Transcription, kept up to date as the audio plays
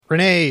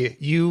Rene,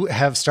 you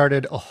have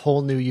started a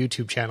whole new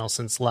YouTube channel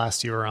since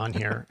last you were on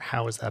here.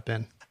 How has that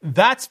been?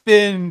 That's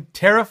been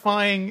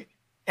terrifying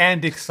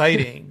and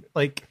exciting.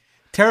 Like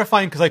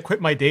terrifying because I quit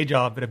my day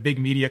job at a big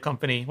media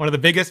company, one of the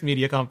biggest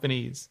media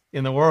companies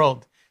in the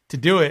world, to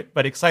do it,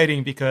 but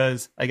exciting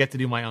because I get to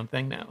do my own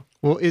thing now.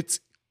 Well, it's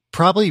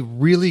probably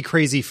really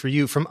crazy for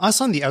you. From us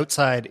on the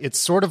outside, it's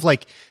sort of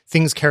like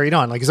things carried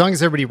on. Like as long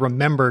as everybody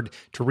remembered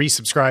to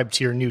resubscribe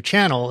to your new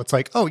channel, it's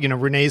like, oh,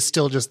 Rene's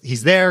still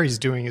he's there, he's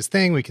doing his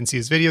thing. We can see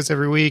his videos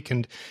every week,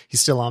 and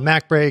he's still on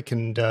MacBreak,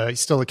 and he's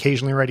still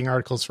occasionally writing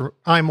articles for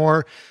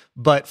iMore.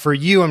 But for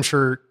you, I'm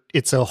sure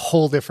it's a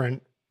whole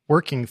different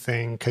working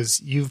thing because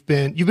you've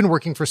been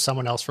working for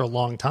someone else for a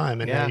long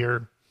time, and now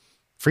you're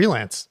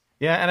freelance.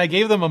 Yeah, and I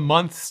gave them a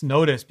month's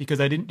notice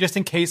because I didn't, just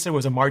in case there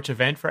was a March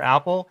event for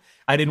Apple,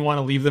 I didn't want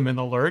to leave them in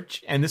the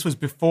lurch. And this was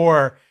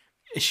before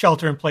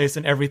shelter in place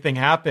and everything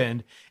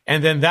happened.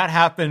 And then that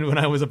happened when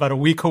I was about a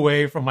week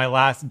away from my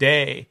last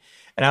day.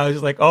 And I was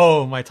just like,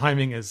 oh, my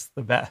timing is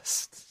the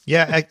best.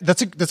 Yeah,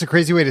 that's a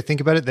crazy way to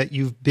think about it, that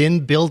you've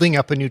been building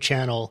up a new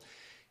channel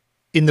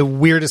in the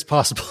weirdest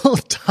possible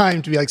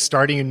time to be like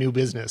starting a new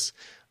business,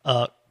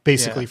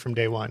 basically from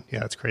day one.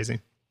 Yeah, it's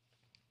crazy.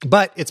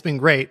 But it's been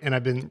great, and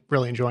I've been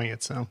really enjoying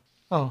it. So,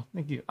 oh,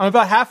 thank you. I'm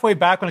about halfway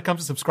back when it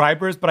comes to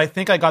subscribers, but I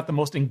think I got the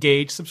most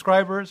engaged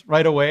subscribers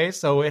right away.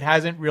 So it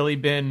hasn't really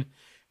been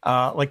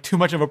like too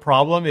much of a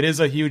problem. It is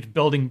a huge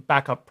building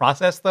back up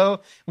process, though,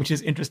 which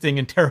is interesting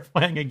and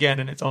terrifying again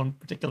in its own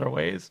particular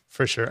ways.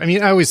 For sure. I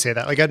mean, I always say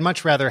that. Like, I'd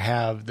much rather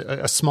have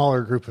a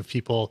smaller group of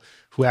people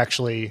who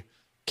actually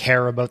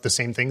care about the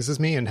same things as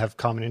me and have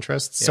common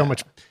interests. Yeah.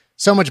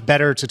 So much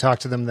better to talk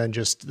to them than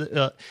just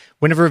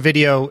whenever a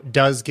video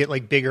does get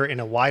like bigger in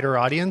a wider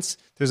audience,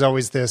 there's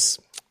always this,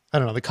 I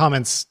don't know, the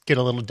comments get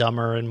a little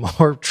dumber and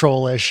more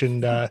trollish,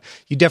 and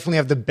you definitely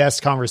have the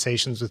best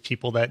conversations with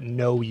people that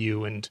know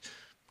you and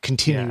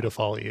continue to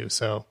follow you.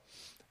 So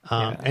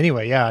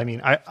anyway, I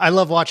mean, I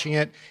love watching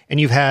it, and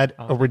you've had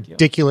a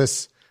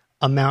ridiculous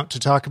amount to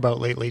talk about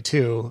lately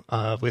too,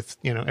 with,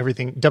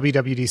 everything.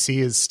 WWDC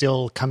is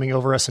still coming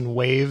over us in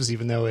waves,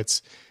 even though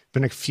it's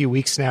been a few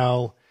weeks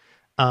now.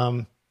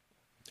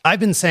 I've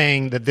been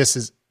saying that this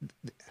is,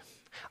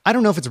 I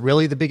don't know if it's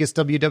really the biggest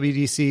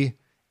WWDC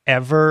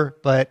ever,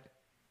 but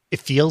it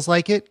feels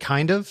like it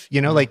kind of,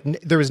 like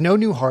there was no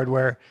new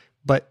hardware,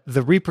 but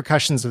the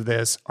repercussions of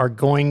this are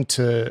going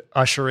to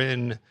usher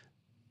in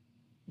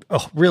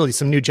really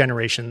some new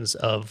generations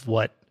of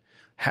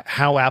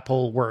how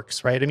Apple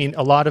works, right? I mean,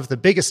 a lot of the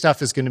biggest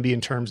stuff is going to be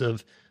in terms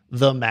of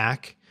the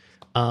Mac.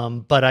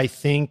 But I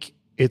think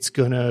it's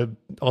going to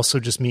also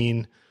just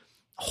mean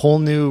whole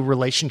new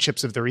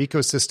relationships of their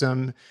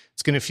ecosystem.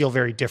 It's going to feel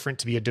very different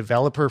to be a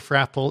developer for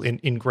Apple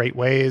in great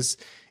ways.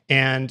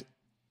 And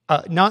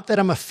not that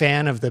I'm a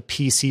fan of the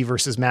PC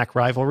versus Mac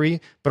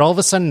rivalry, but all of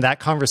a sudden that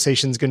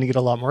conversation is going to get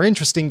a lot more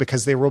interesting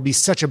because there will be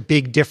such a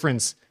big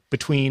difference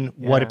between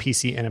what a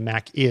PC and a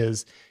Mac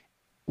is,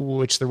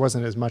 which there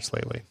wasn't as much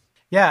lately.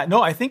 Yeah,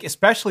 no, I think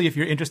especially if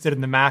you're interested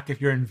in the Mac,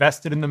 if you're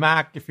invested in the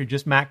Mac, if you're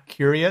just Mac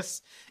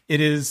curious, it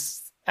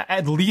is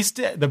at least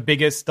the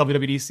biggest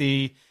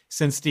WWDC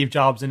since Steve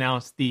Jobs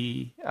announced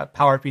the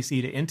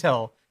PowerPC to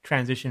Intel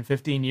transition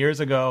 15 years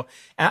ago.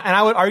 And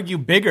I would argue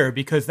bigger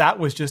because that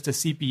was just a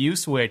CPU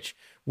switch,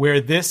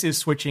 where this is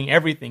switching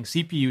everything,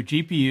 CPU,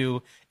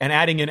 GPU, and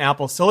adding in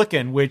Apple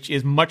Silicon, which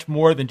is much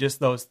more than just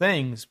those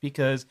things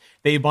because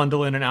they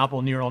bundle in an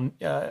Apple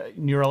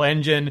neural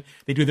engine.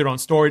 They do their own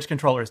storage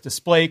controllers,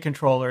 display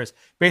controllers.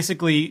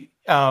 Basically,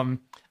 I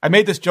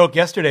made this joke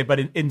yesterday, but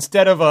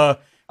instead of a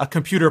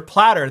computer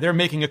platter, they're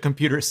making a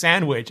computer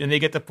sandwich, and they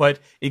get to put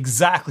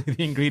exactly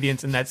the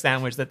ingredients in that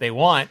sandwich that they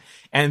want.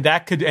 And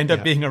that could end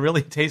up being a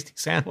really tasty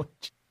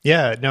sandwich.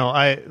 Yeah, no,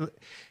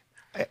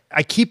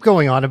 I keep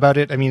going on about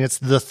it. I mean, it's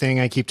the thing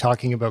I keep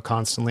talking about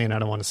constantly, and I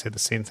don't want to say the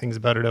same things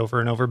about it over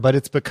and over, but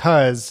it's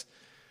because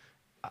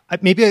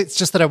maybe it's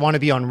just that I want to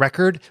be on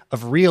record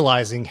of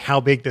realizing how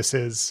big this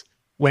is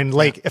when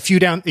like a few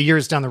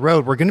years down the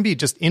road, we're going to be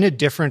just in a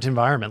different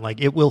environment. Like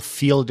it will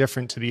feel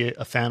different to be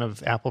a fan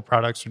of Apple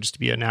products or just to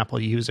be an Apple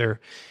user.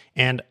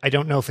 And I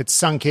don't know if it's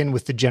sunk in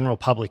with the general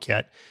public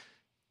yet.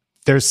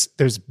 There's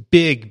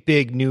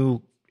big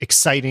new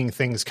exciting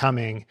things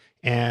coming,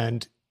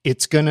 and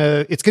it's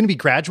gonna be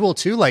gradual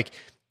too. Like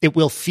it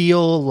won't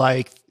feel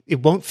like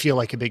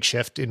a big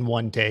shift in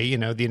one day.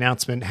 The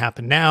announcement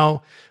happened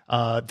now.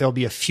 There'll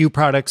be a few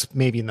products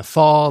maybe in the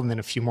fall, and then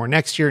a few more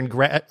next year. And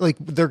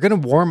they're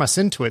going to warm us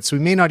into it, so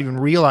we may not even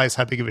realize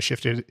how big of a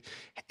shift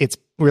it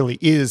really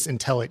is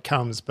until it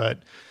comes.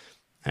 But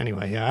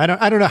anyway, I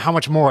don't know how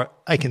much more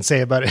I can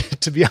say about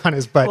it, to be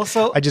honest. But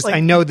also, I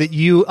know that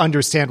you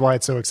understand why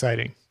it's so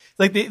exciting.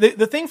 Like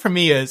the thing for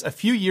me is a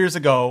few years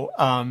ago.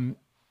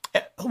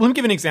 Let me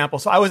give an example.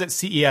 So I was at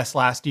CES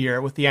last year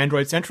with the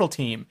Android Central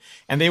team,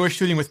 and they were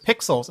shooting with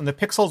Pixels, and the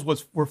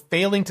Pixels were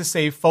failing to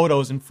save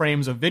photos and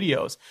frames of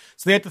videos.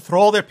 So they had to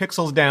throw all their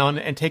Pixels down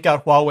and take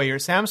out Huawei or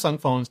Samsung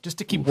phones just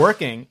to keep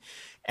working.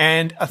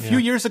 And a few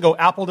years ago,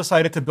 Apple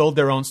decided to build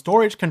their own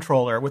storage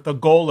controller with the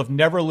goal of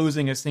never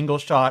losing a single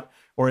shot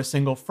or a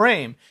single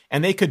frame.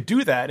 And they could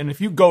do that. And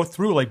if you go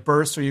through like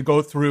bursts or you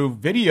go through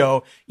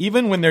video,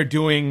 even when they're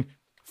doing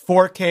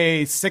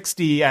 4K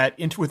 60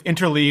 with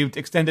interleaved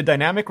extended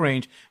dynamic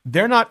range,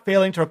 they're not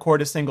failing to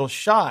record a single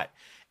shot.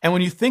 And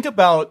when you think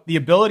about the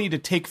ability to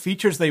take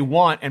features they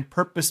want and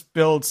purpose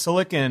build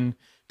silicon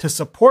to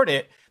support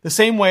it, the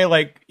same way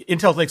like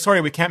Intel's like, sorry,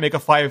 we can't make a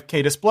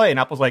 5K display. And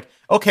Apple's like,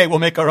 okay, we'll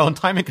make our own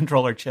timing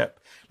controller chip.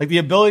 Like the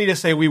ability to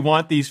say we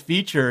want these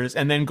features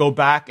and then go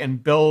back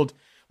and build,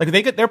 like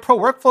their pro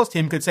workflows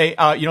team could say,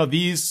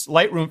 these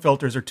Lightroom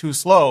filters are too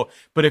slow,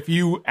 but if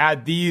you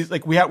add these,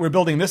 like we're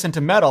building this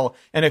into metal,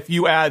 and if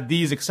you add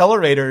these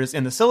accelerators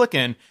in the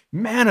silicon,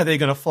 man, are they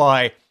going to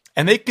fly?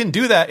 And they can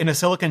do that in a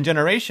silicon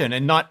generation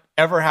and not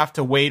ever have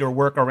to wait or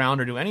work around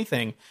or do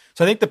anything.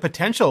 So I think the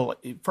potential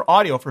for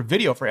audio, for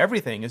video, for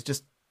everything is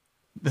just,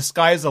 the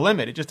sky is the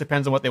limit. It just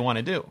depends on what they want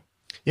to do.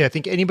 Yeah, I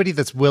think anybody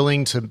that's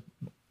willing to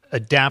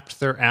adapt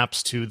their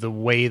apps to the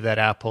way that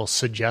Apple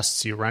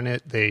suggests you run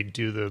it, they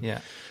do the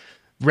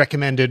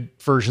recommended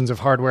versions of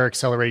hardware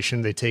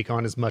acceleration. They take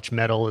on as much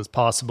metal as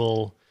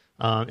possible.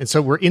 And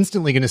so we're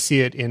instantly going to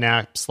see it in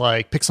apps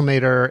like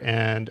Pixelmator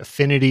and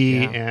Affinity.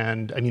 Yeah.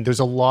 And I mean,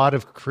 there's a lot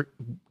of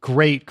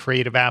great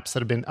creative apps that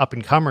have been up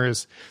and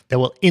comers that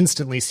will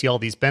instantly see all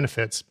these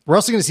benefits. We're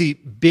also going to see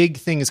big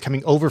things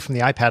coming over from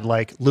the iPad,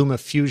 like Luma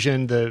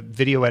Fusion, the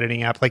video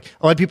editing app. Like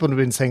a lot of people have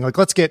been saying, like,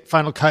 let's get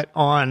Final Cut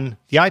on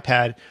the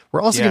iPad.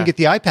 We're also going to get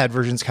the iPad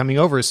versions coming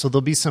over. So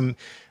there'll be some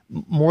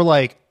more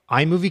like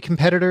iMovie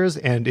competitors.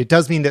 And it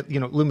does mean that,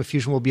 Luma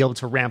Fusion will be able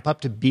to ramp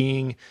up to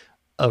being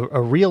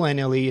a real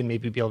NLE and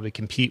maybe be able to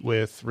compete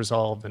with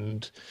Resolve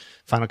and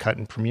Final Cut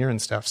and Premiere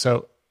and stuff.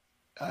 So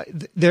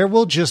there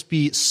will just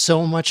be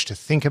so much to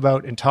think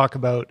about and talk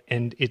about,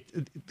 and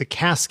the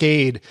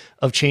cascade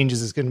of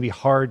changes is going to be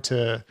hard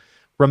to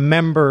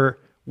remember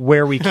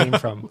where we came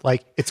from.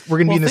 Like we're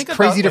going to be in this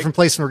crazy different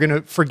place, and we're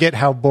going to forget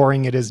how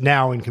boring it is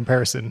now in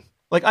comparison.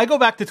 Like I go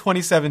back to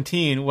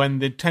 2017 when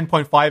the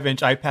 10.5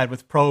 inch iPad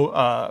with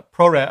ProMotion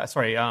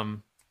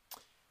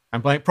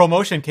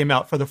came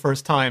out for the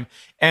first time,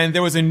 and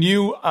there was a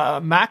new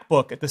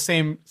MacBook at the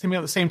same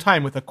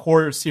time with a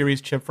Core series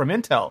chip from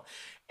Intel,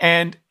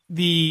 and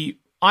the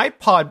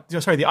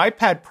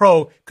iPad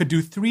Pro could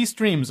do 3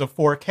 streams of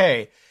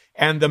 4K,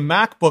 and the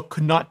MacBook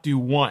could not do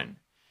 1.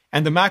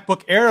 And the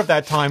MacBook Air of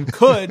that time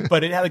could,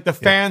 but it had like the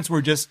fans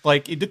were just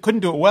like, it couldn't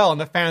do it well, and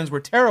the fans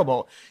were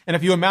terrible. And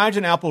if you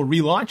imagine Apple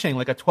relaunching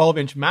like a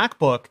 12-inch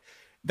MacBook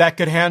that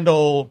could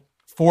handle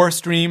 4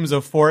 streams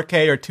of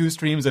 4K or 2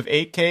 streams of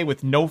 8K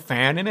with no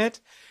fan in it,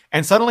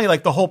 and suddenly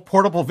like the whole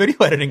portable video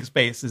editing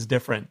space is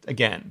different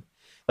again.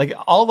 Like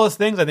all those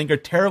things I think are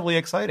terribly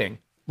exciting.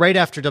 Right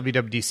after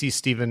WWDC,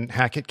 Stephen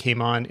Hackett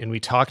came on and we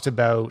talked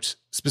about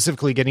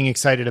specifically getting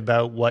excited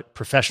about what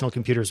professional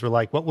computers were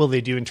like. What will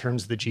they do in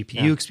terms of the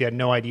GPU? Because we had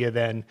no idea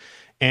then.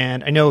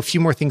 And I know a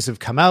few more things have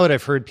come out.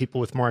 I've heard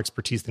people with more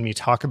expertise than me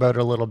talk about it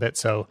a little bit.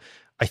 So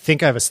I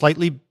think I have a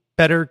slightly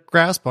better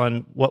grasp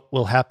on what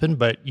will happen,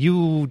 but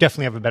you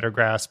definitely have a better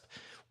grasp.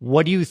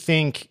 What do you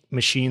think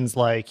machines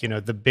like,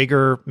 the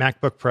bigger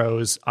MacBook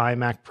Pros,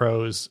 iMac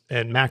Pros,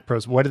 and Mac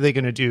Pros, what are they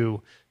going to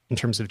do in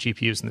terms of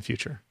GPUs in the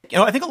future?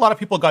 I think a lot of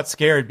people got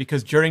scared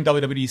because during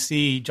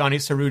WWDC, Johnny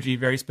Sarugi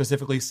very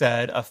specifically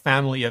said a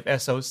family of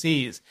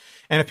SoCs.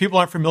 And if people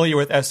aren't familiar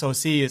with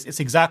SoCs, it's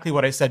exactly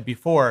what I said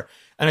before.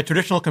 In a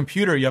traditional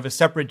computer, you have a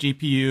separate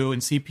GPU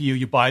and CPU.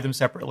 You buy them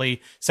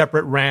separately,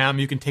 separate RAM.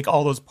 You can take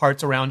all those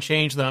parts around,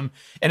 change them.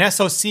 An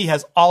SoC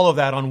has all of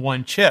that on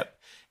one chip.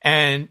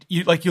 And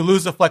you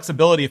lose the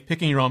flexibility of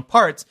picking your own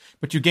parts,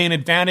 but you gain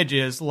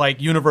advantages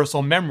like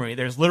universal memory.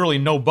 There's literally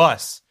no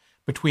bus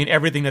between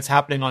everything that's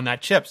happening on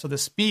that chip. So the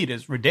speed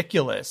is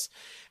ridiculous.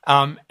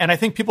 And I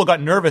think people got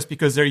nervous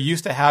because they're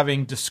used to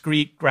having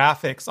discrete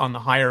graphics on the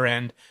higher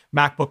end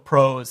MacBook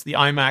Pros, the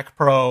iMac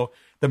Pro,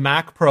 the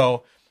Mac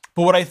Pro.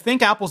 But what I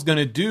think Apple's going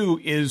to do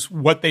is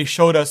what they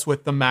showed us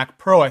with the Mac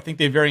Pro. I think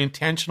they very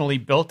intentionally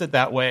built it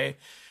that way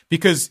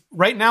because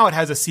right now it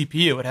has a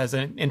CPU. It has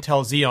an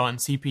Intel Xeon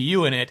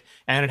CPU in it,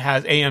 and it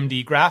has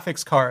AMD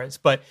graphics cards.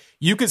 But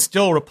you could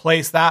still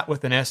replace that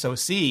with an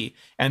SoC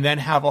and then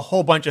have a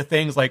whole bunch of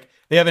things like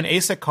they have an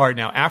ASIC card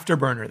now,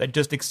 Afterburner, that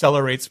just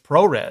accelerates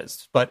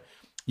ProRes. But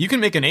you can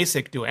make an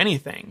ASIC do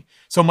anything.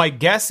 So my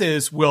guess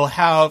is we'll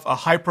have a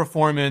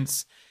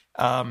high-performance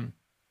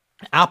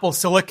Apple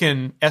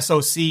Silicon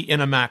SoC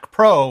in a Mac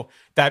Pro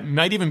that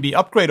might even be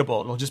upgradable.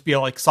 It'll just be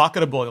like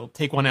socketable. You'll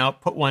take one out,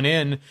 put one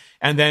in,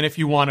 and then if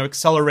you want to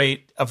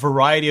accelerate a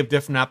variety of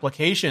different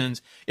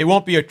applications, it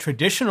won't be a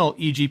traditional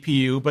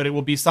eGPU, but it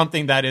will be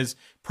something that is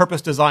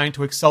purpose designed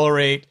to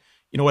accelerate,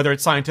 whether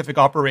it's scientific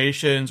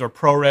operations or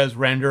ProRes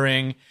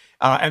rendering.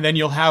 And then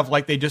you'll have,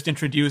 like they just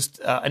introduced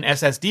an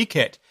SSD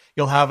kit.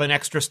 You'll have an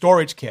extra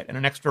storage kit and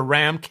an extra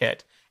RAM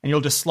kit, and you'll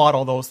just slot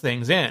all those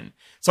things in.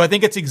 So I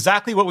think it's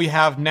exactly what we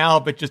have now,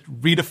 but just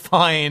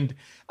redefined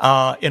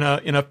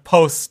in a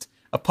post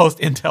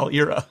Intel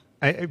era.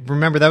 I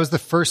remember that was the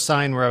first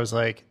sign where I was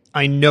like,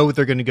 I know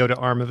they're going to go to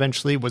ARM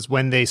eventually, was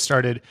when they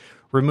started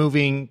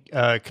removing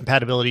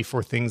compatibility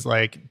for things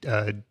like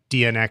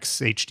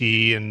DNX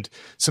HD and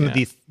some of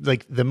the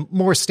like the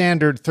more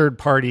standard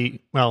third-party,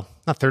 well,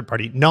 not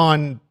third-party,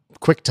 non-ProRes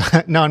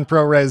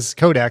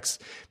codecs,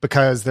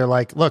 because they're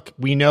like, look,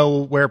 we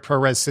know where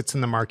ProRes sits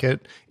in the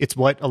market. It's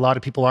what a lot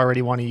of people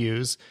already want to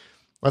use.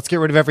 Let's get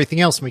rid of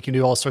everything else and we can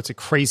do all sorts of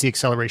crazy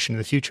acceleration in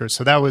the future.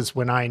 So that was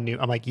when I knew,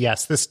 I'm like,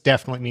 yes, this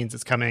definitely means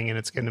it's coming and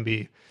it's going to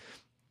be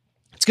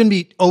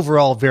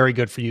overall very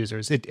good for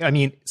users. I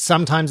mean,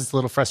 sometimes it's a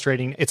little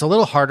frustrating. It's a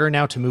little harder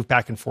now to move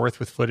back and forth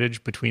with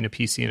footage between a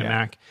PC and a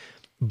Mac,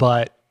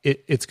 but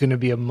it's going to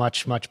be a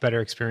much, much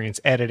better experience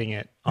editing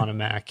it on a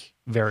Mac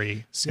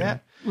very soon. Yeah.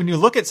 When you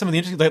look at some of the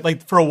interesting,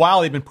 like for a while,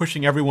 they've been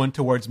pushing everyone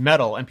towards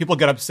metal, and people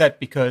get upset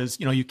because,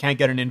 you can't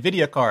get an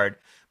NVIDIA card,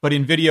 but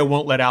NVIDIA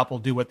won't let Apple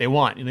do what they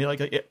want.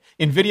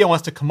 NVIDIA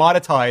wants to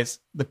commoditize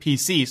the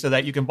PC so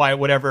that you can buy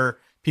whatever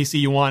PC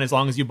you want as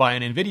long as you buy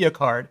an NVIDIA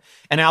card.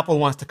 And Apple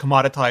wants to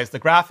commoditize the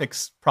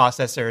graphics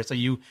processor. So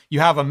you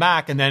have a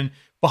Mac, and then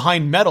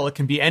behind metal, it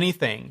can be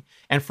anything.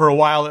 And for a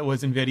while, it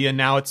was NVIDIA.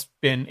 Now it's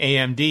been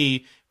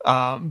AMD.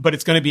 But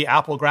it's going to be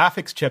Apple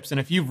graphics chips. And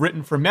if you've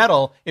written for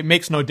metal, it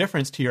makes no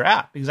difference to your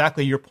app.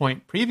 Exactly your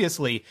point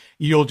previously.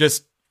 You'll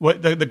just,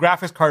 the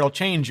graphics card will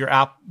change. Your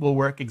app will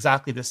work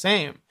exactly the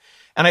same.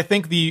 And I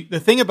think the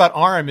thing about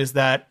ARM is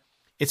that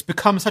it's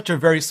become such a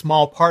very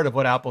small part of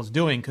what Apple's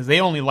doing, because they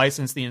only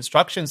license the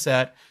instruction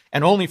set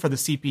and only for the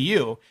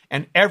CPU,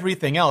 and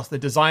everything else, the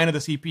design of the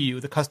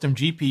CPU, the custom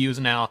GPUs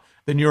now,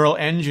 the neural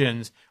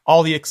engines,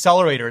 all the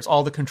accelerators,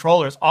 all the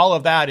controllers, all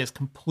of that is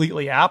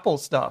completely Apple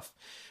stuff.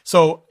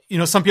 So,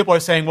 some people are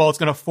saying, well, it's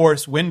going to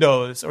force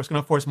Windows or it's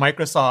going to force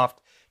Microsoft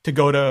to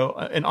go to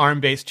an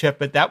ARM-based chip,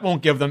 but that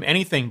won't give them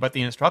anything but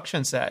the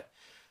instruction set.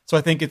 So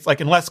I think it's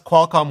like, unless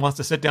Qualcomm wants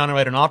to sit down and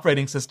write an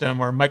operating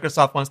system, or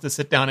Microsoft wants to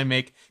sit down and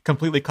make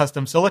completely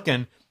custom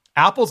silicon,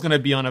 Apple's going to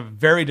be on a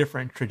very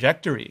different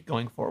trajectory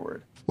going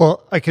forward.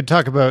 Well, I could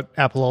talk about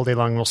Apple all day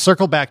long. We'll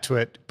circle back to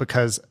it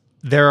because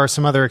there are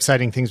some other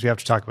exciting things we have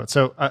to talk about.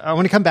 So I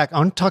want to come back. I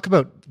want to talk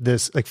about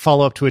this, like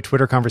follow up to a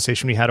Twitter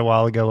conversation we had a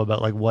while ago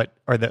about like what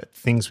are the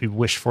things we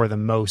wish for the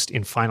most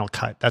in Final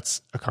Cut.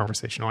 That's a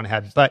conversation I want to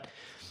have. But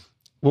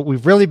what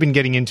we've really been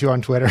getting into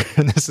on Twitter,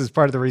 and this is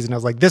part of the reason I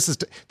was like, this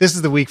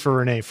is the week for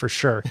Rene for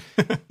sure,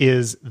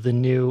 is the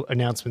new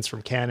announcements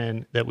from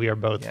Canon that we are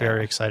both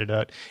very excited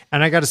about.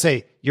 And I got to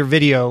say, your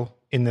video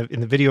in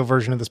the video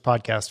version of this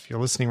podcast, if you're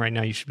listening right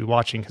now, you should be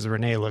watching, because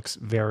Rene looks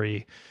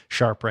very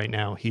sharp right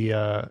now.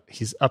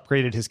 He's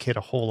upgraded his kit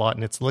a whole lot,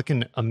 and it's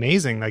looking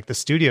amazing. Like the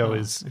studio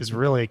is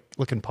really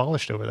looking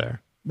polished over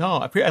there.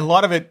 No, a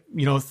lot of it,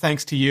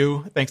 thanks to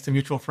you, thanks to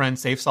mutual friends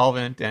Safe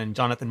Solvent and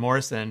Jonathan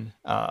Morrison,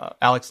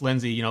 Alex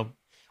Lindsay.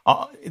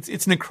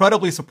 It's an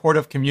incredibly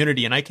supportive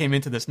community, and I came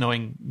into this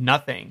knowing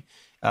nothing.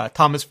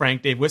 Thomas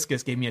Frank, Dave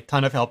Wiskus gave me a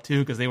ton of help too,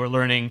 because they were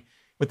learning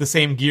with the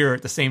same gear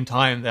at the same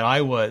time that I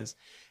was.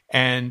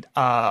 And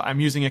I'm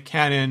using a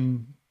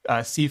Canon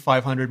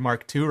C500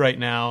 Mark II right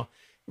now,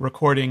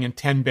 recording in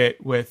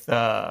 10-bit with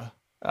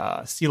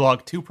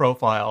C-Log 2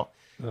 profile,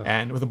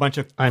 and with a bunch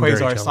of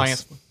Quasar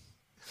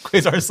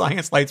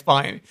Science lights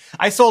behind me.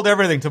 I sold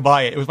everything to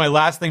buy it. It was my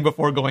last thing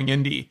before going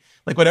indie.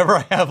 Like whatever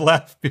I have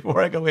left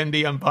before I go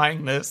indie, I'm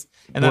buying this,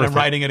 and then I'm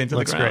riding it into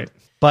the ground. Great.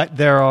 But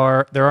there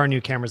are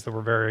new cameras that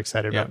we're very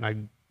excited about, and I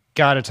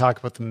got to talk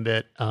about them a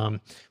bit.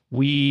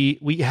 We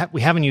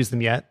haven't used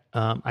them yet.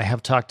 I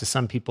have talked to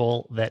some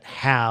people that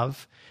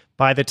have.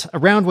 By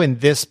around when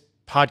this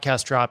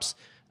podcast drops,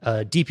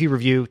 DP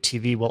Review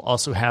TV will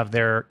also have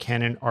their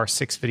Canon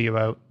R6 video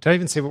out. Did I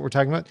even say what we're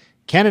talking about?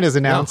 Canon has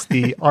announced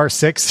the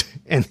R6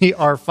 and the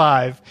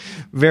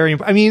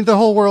R5. The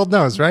whole world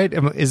knows, right?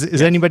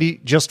 Is anybody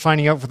just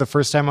finding out for the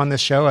first time on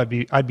this show?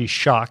 I'd be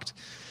shocked.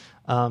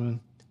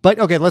 But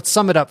okay, let's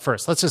sum it up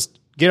first. Let's just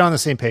get on the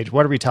same page.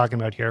 What are we talking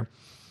about here?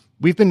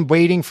 We've been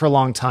waiting for a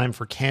long time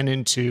for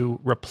Canon to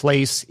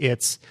replace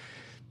its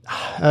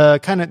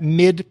kind of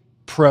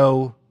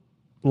mid-pro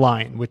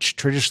line, which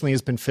traditionally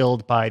has been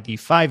filled by the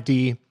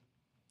 5D.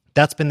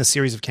 That's been the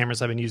series of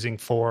cameras I've been using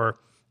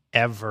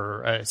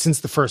forever, since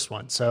the first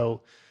one.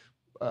 So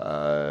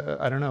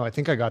I don't know. I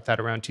think I got that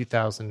around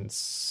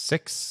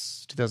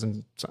 2006,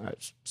 2000.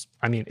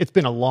 It's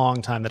been a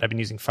long time that I've been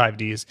using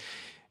 5Ds.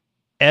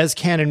 As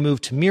Canon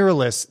moved to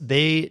mirrorless,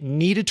 they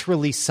needed to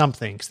release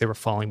something because they were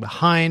falling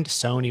behind.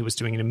 Sony was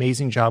doing an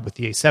amazing job with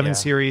the A7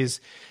 series,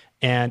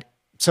 and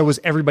so was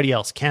everybody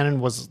else. Canon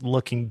was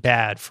looking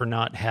bad for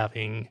not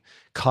having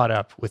caught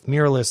up with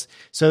mirrorless.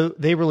 So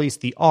they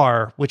released the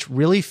R, which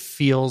really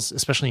feels,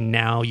 especially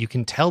now, you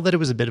can tell that it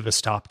was a bit of a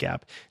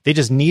stopgap. They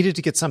just needed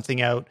to get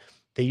something out.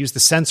 They used the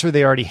sensor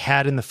they already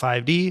had in the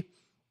 5D,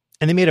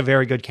 and they made a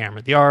very good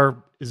camera. The R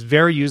is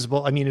very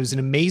usable. It was an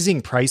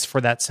amazing price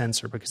for that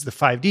sensor because the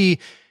 5D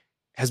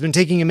has been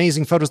taking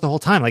amazing photos the whole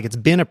time. Like, it's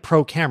been a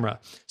pro camera.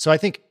 So I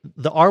think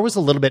the R was a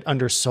little bit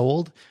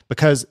undersold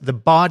because the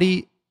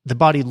body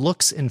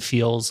looks and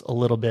feels a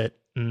little bit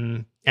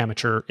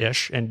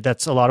amateur-ish. And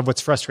that's a lot of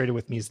what's frustrated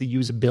with me, is the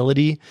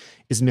usability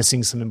is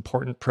missing some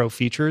important pro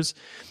features.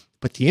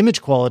 But the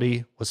image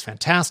quality was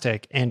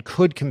fantastic and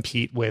could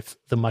compete with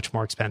the much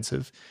more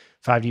expensive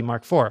 5D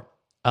Mark IV.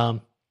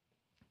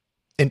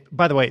 And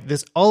by the way,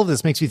 all of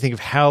this makes me think of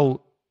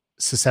how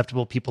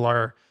susceptible people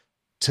are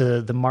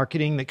to the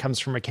marketing that comes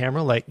from a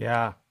camera. Like,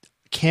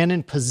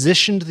 Canon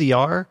positioned the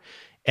R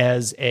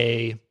as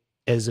a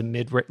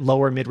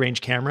lower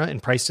mid-range camera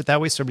and priced it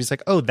that way. So everybody's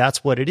like, oh,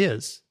 that's what it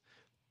is.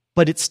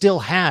 But it still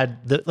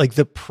had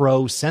the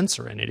pro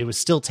sensor in it. It was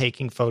still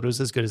taking photos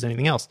as good as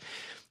anything else.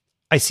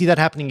 I see that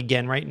happening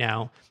again right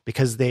now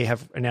because they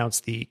have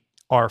announced the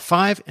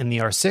R5 and the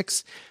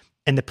R6,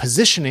 and the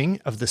positioning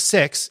of the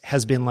 6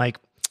 has been like,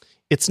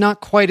 it's not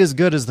quite as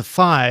good as the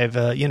 5.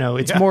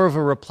 It's more of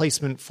a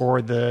replacement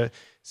for the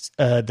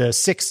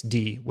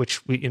 6D,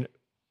 which the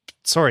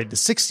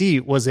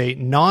 6D was a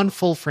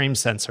non-full frame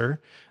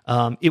sensor.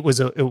 It was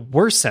a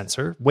worse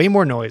sensor, way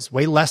more noise,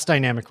 way less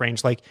dynamic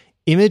range. Like,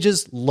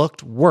 images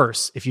looked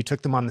worse if you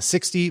took them on the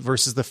 6D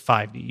versus the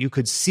 5D. You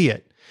could see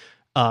it.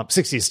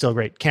 6D is still a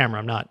great camera.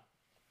 I'm not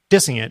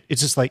dissing it.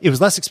 It's just like, it was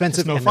less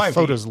expensive and the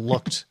photos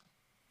looked.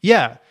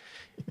 Yeah.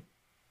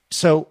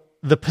 So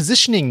the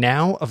positioning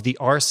now of the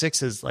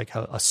R6 is like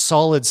a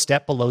solid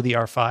step below the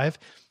R5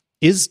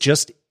 is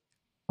just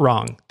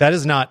wrong. That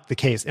is not the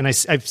case. And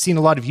I've seen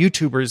a lot of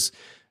YouTubers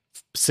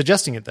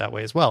suggesting it that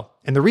way as well.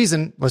 And the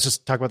reason, let's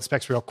just talk about the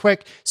specs real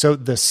quick. So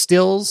the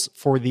stills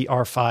for the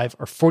R5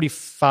 are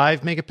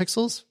 45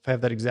 megapixels. If I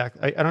have that exact,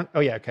 I don't, oh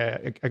yeah,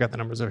 okay. I got the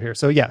numbers over here.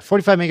 So yeah,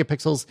 45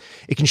 megapixels.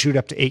 It can shoot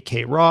up to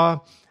 8K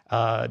RAW.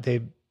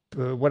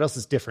 What else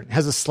is different? It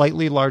has a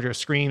slightly larger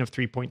screen of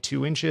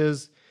 3.2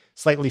 inches,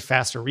 slightly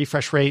faster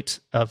refresh rate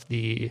of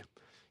the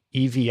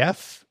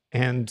EVF.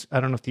 And I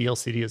don't know if the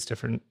LCD is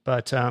different,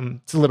 but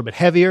it's a little bit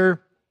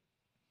heavier.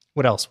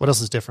 What else? What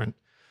else is different?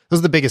 Those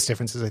are the biggest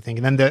differences, I think.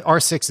 And then the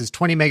R6 is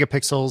 20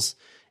 megapixels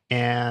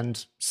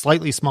and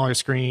slightly smaller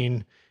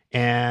screen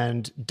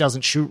and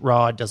doesn't shoot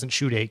RAW, doesn't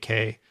shoot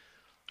 8K,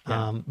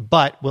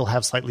 but will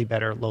have slightly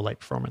better low light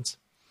performance.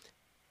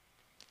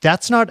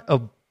 That's not a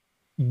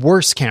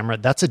worse camera.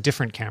 That's a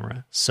different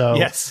camera. So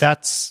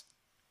that's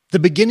the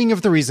beginning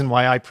of the reason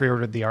why I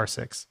pre-ordered the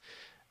R6.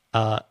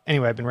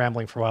 Anyway, I've been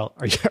rambling for a while.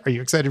 Are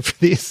you excited for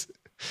these?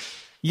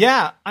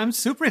 Yeah, I'm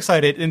super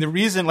excited. And the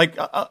reason, like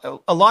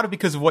a lot of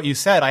because of what you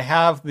said, I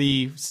have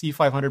the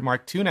C500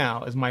 Mark II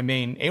now as my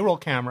main A-roll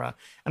camera.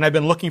 And I've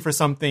been looking for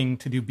something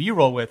to do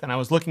B-roll with. And I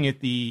was looking at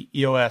the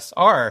EOS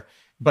R,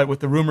 but with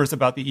the rumors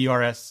about the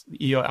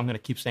I'm going to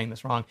keep saying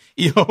this wrong,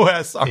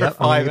 EOS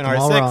R5 and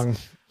R6.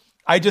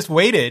 I just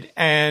waited,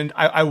 and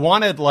I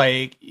wanted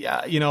like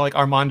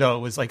Armando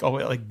was like, oh,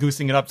 like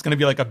goosing it up. It's going to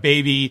be like a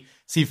baby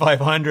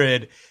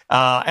C500.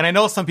 And I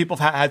know some people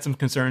have had some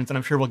concerns, and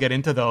I'm sure we'll get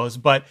into those,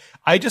 but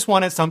I just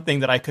wanted something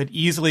that I could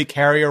easily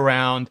carry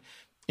around,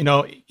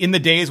 in the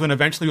days when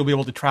eventually we'll be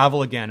able to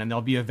travel again and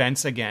there'll be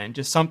events again,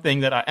 just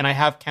something that I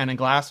have Canon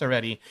glass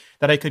already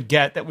that I could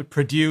get that would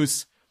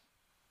produce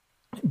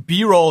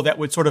B-roll that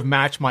would sort of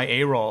match my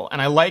A-roll.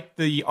 And I like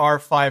the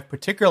R5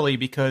 particularly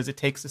because it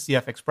takes the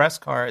CF Express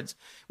cards,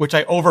 which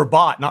I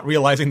overbought, not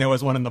realizing there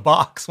was one in the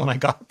box when I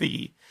got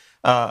the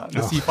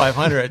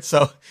C500.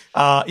 So,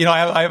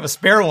 I have a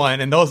spare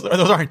one, and those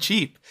aren't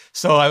cheap.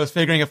 So I was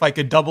figuring if I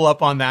could double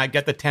up on that,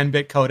 get the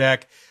 10-bit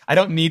codec. I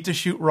don't need to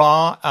shoot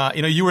RAW.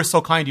 You were so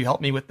kind. You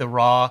helped me with the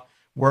RAW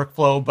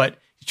workflow, but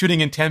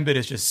shooting in 10-bit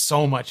is just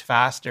so much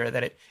faster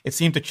that it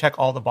seemed to check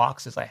all the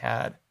boxes I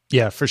had.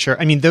 Yeah, for sure.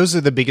 I mean, those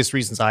are the biggest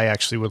reasons I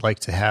actually would like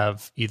to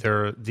have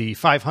either the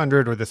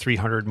 500 or the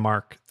C300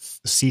 Mark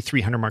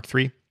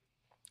III.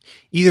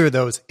 Either of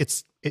those,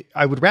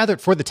 I would rather,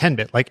 for the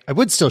 10-bit, like I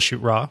would still shoot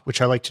RAW,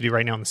 which I like to do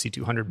right now on the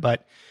C200,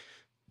 but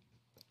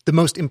the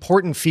most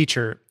important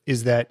feature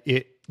is that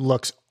it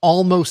looks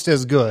almost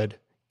as good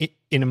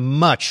in a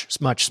much,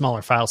 much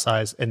smaller file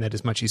size, and that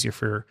is much easier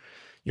for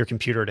your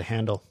computer to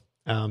handle.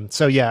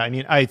 So yeah, I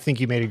mean, I think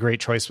you made a great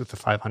choice with the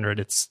 500.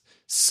 It's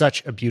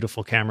such a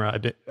beautiful camera.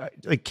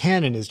 Like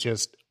Canon is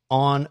just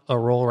on a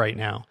roll right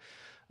now.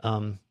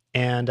 I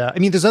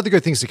mean, there's other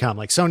good things to come.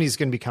 Like Sony's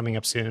going to be coming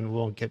up soon. We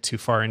won't get too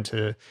far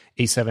into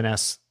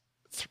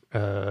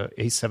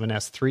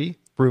A7S3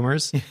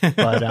 rumors,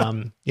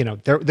 but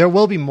there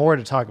will be more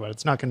to talk about.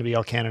 It's not going to be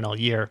all Canon all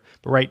year,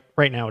 but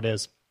right now it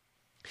is.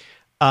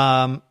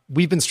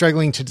 We've been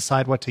struggling to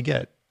decide what to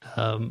get.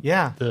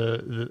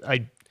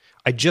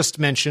 I just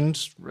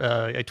mentioned,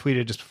 I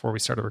tweeted just before we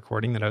started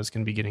recording that I was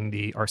going to be getting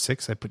the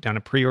R6. I put down a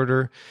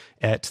pre-order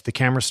at the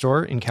Camera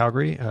Store in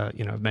Calgary.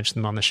 I've mentioned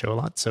them on the show a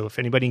lot. So if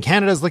anybody in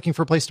Canada is looking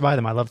for a place to buy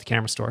them, I love the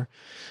Camera Store.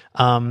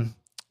 A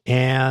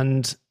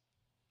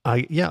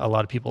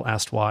lot of people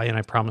asked why, and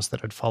I promised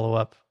that I'd follow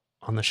up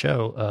on the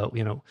show.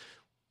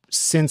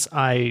 Since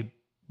I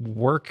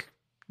work,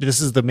 this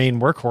is the main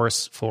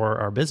workhorse for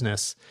our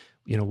business.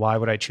 Why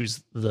would I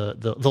choose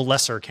the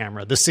lesser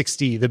camera, the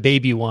 6D, the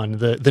baby one,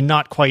 the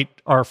not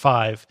quite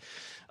R5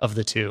 of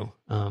the two?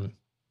 So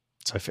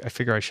I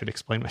figure I should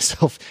explain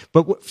myself.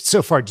 But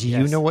so far, do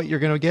you know what you're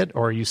going to get,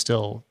 or are you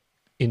still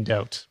in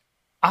doubt?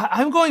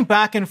 I'm going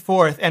back and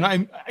forth, and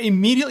I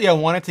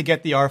wanted to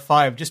get the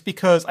R5 just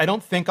because I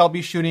don't think I'll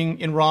be shooting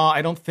in RAW.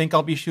 I don't think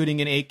I'll be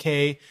shooting in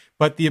 8K.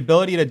 but the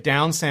ability to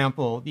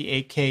downsample the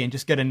 8K and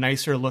just get a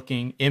nicer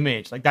looking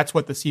image, like that's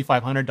what the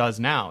C500 does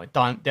now. It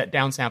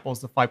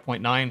downsamples the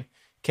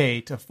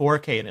 5.9K to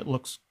 4K, and it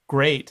looks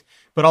great.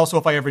 But also,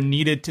 if I ever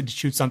needed to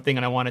shoot something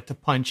and I wanted to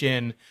punch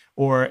in,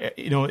 or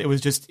it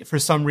was just for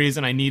some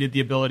reason I needed the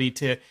ability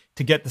to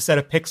get the set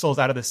of pixels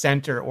out of the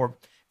center, or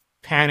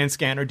pan and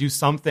scan, or do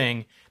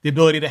something, the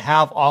ability to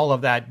have all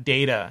of that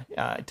data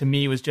to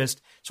me was just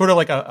sort of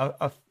like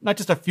a not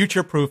just a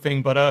future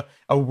proofing, but a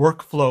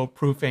workflow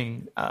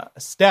proofing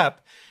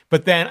step.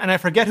 But then, and I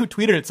forget who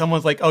tweeted it.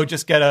 Someone's like, "Oh,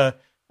 just get an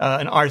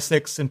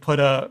R6 and put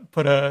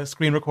a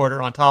screen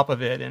recorder on top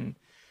of it." And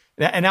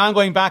now I'm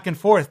going back and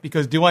forth,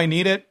 because do I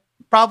need it?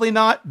 Probably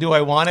not. Do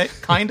I want it?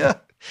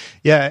 Kinda.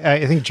 Yeah,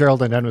 I think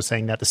Gerald and Dunn was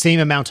saying that the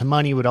same amount of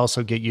money would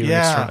also get you an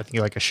extra, I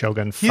think, like a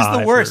Shogun 5. He's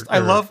the worst. I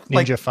love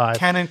Ninja like 5.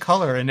 Canon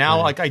color, and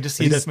now like I just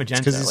see this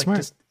magenta. Because he's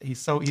like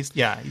smart.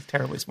 He's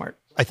terribly smart.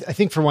 I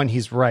think for one,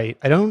 he's right.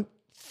 I don't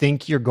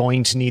think you're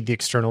going to need the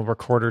external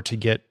recorder to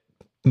get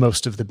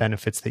most of the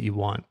benefits that you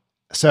want.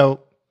 So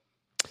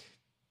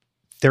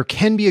there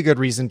can be a good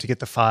reason to get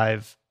the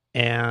 5,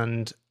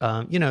 and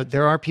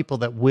there are people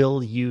that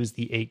will use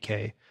the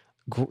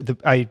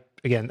 8K.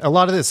 Again, a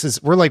lot of this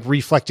is, we're like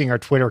reflecting our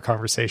Twitter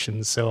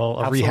conversations, so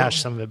I'll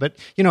rehash some of it. But,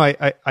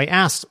 I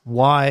asked,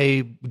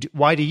 why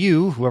do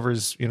you,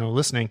 whoever's,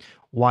 listening,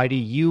 why do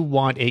you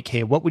want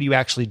 8K? What would you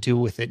actually do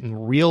with it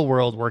in real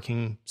world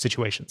working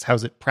situations?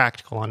 How's it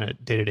practical on a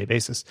day-to-day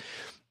basis?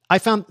 I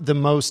found the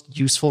most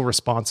useful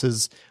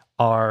responses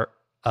are,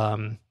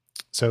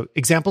 so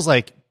examples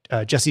like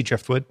Jesse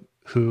Driftwood,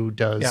 who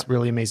does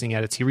really amazing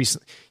edits.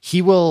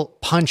 He will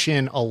punch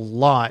in a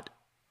lot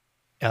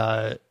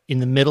in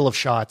the middle of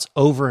shots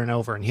over and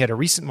over. And he had a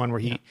recent one where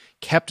he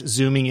kept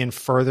zooming in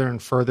further and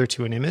further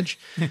to an image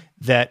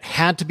that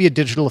had to be a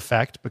digital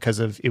effect because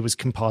it was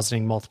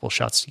compositing multiple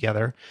shots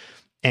together.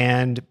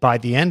 And by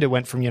the end, it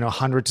went from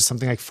 100 to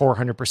something like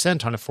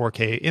 400% on a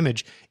 4K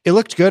image. It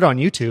looked good on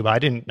YouTube. I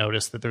didn't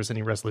notice that there was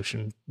any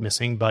resolution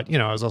missing, but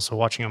I was also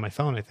watching on my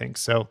phone, I think.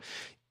 So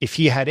if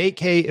he had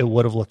 8K, it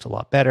would have looked a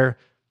lot better.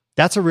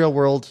 That's a real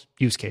world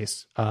use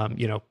case.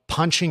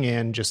 Punching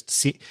in,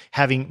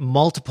 having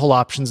multiple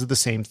options of the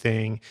same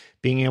thing,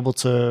 being able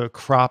to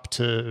crop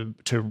to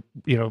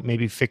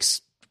maybe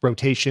fix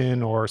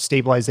rotation or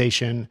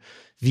stabilization,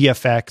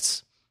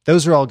 VFX.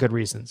 Those are all good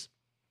reasons.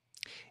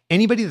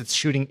 Anybody that's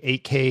shooting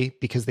 8K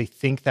because they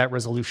think that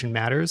resolution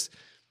matters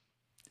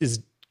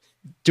is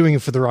doing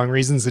it for the wrong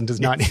reasons and does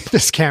not need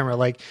this camera.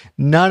 Like,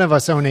 none of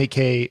us own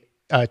 8K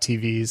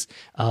TVs.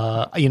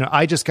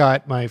 I just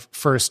got my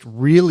first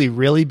really,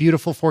 really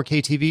beautiful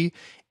 4K TV,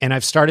 and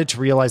I've started to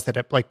realize that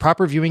at like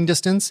proper viewing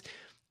distance,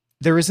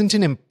 there isn't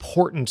an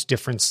important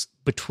difference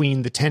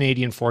between the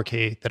 1080 and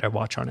 4K that I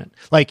watch on it.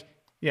 Like,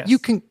 you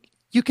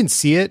can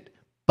see it,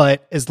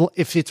 but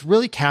if it's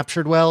really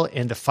captured well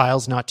and the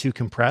file's not too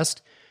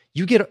compressed,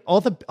 you get all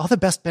the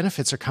best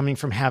benefits are coming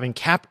from having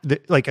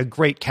like a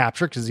great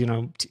capture, because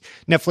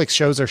Netflix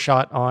shows are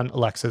shot on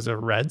Alexas or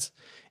Reds,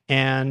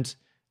 and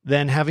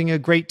then having a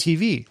great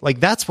TV. Like,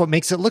 that's what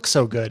makes it look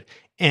so good.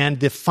 And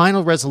the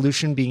final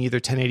resolution being either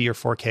 1080 or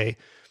 4K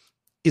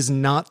is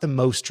not the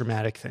most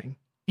dramatic thing.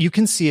 You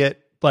can see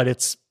it, but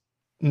it's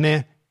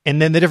meh.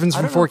 And then the difference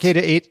from 4K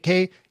to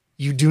 8K,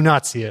 you do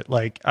not see it.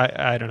 Like,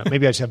 I don't know.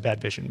 Maybe I just have bad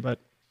vision,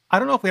 but I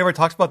don't know if we ever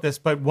talked about this,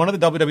 but one of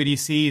the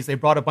WWDCs, they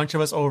brought a bunch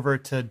of us over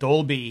to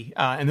Dolby,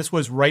 and this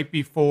was right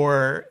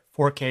before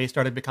 4K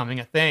started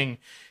becoming a thing.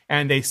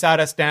 And they sat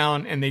us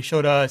down and they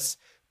showed us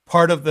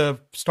part of the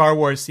Star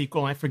Wars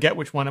sequel, and I forget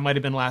which one. It might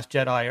have been Last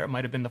Jedi, or it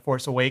might have been The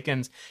Force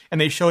Awakens.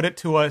 And they showed it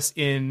to us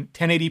in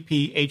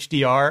 1080p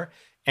HDR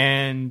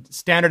and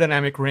standard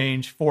dynamic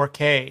range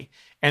 4K.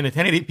 And the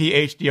 1080p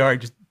HDR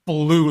just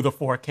blew the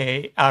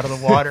 4K out of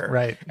the water.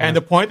 Right. And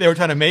the point they were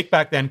trying to make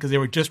back then, because they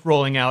were just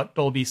rolling out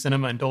Dolby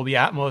Cinema and Dolby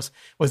Atmos,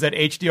 was that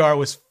HDR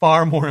was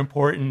far more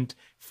important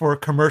for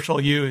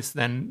commercial use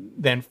than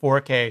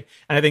 4K.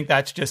 And I think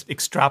that's just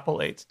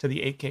extrapolates to the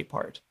 8K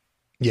part.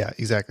 Yeah,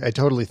 exactly. I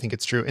totally think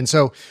it's true. And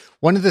so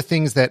one of the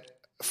things that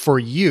for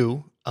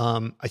you,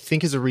 I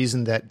think is a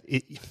reason that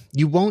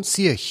you won't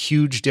see a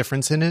huge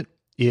difference in it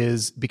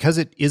is because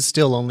it is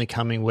still only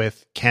coming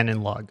with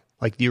Canon Log,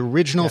 like the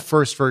original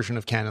first version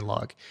of Canon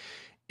Log.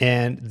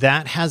 And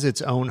that has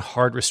its own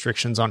hard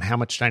restrictions on how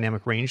much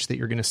dynamic range that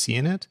you're going to see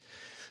in it.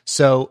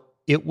 So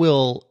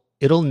it'll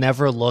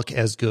never look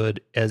as good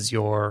as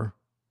your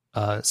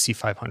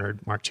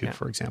C500 Mark II,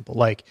 for example.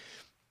 Like,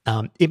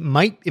 it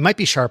might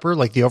be sharper,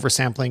 like the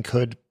oversampling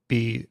could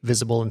be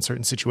visible in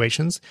certain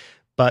situations.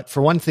 But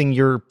for one thing,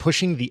 you're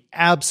pushing the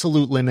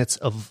absolute limits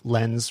of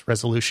lens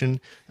resolution.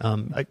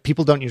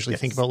 People don't usually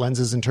think about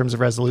lenses in terms of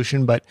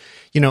resolution, but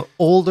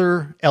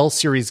older L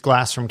series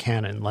glass from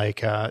Canon,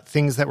 like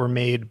things that were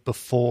made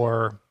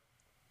before,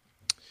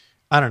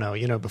 I don't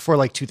know, before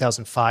like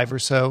 2005 or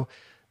so,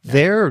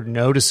 they're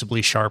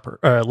noticeably sharper,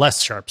 or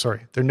less sharp,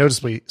 sorry. They're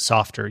noticeably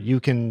softer. You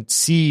can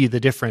see the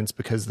difference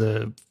because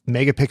the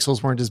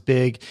megapixels weren't as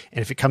big. And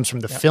if it comes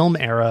from the film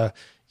era,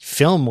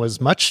 film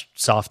was much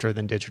softer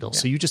than digital.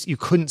 So you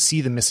couldn't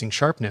see the missing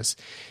sharpness.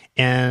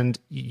 And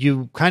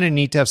you kind of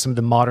need to have some of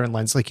the modern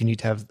lenses, like you need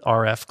to have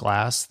RF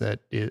glass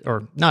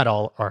or not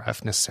all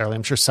RF necessarily.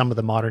 I'm sure some of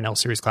the modern L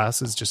series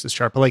glass is just as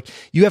sharp, but like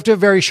you have to have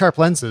very sharp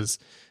lenses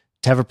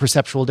to have a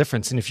perceptual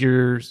difference. And if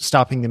you're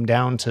stopping them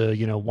down to,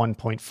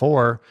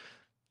 1.4,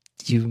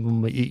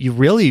 you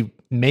really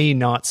may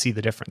not see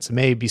the difference. It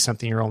may be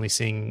something you're only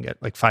seeing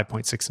at like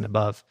 5.6 and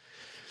above.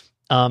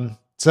 So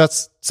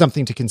that's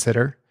something to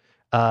consider.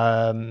 You're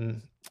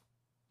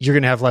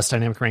going to have less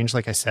dynamic range,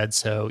 like I said.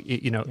 So,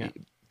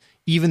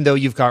 even though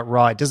you've got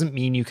RAW, it doesn't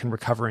mean you can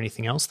recover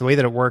anything else. The way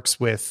that it works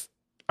with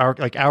our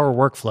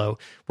workflow,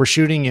 we're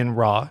shooting in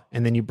RAW,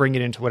 and then you bring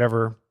it into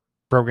whatever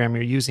program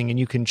you're using, and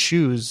you can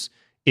choose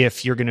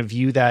if you're going to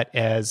view that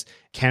as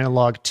Canon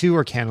log 2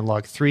 or Canon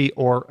log 3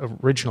 or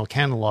original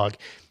Canon log,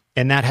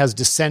 and that has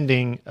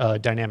descending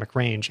dynamic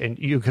range. And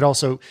you could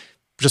also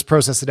just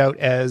process it out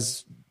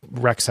as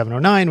Rec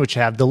 709, which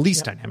have the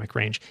least dynamic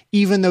range,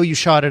 even though you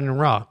shot it in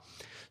RAW.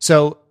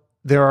 So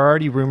there are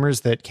already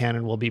rumors that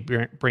Canon will be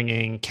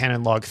bringing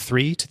Canon log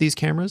 3 to these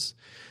cameras.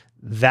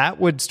 That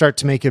would start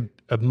to make a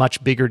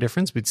much bigger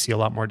difference. We'd see a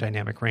lot more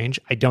dynamic range.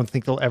 I don't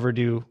think they'll ever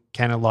do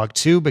Canon log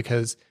 2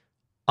 because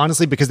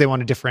they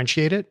want to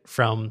differentiate it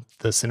from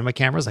the cinema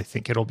cameras. I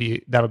think that'll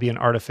be an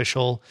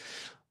artificial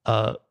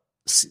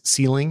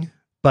ceiling.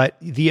 But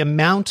the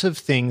amount of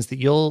things that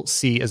you'll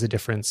see as a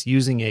difference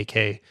using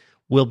AK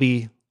will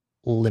be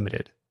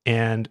limited.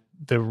 And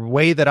the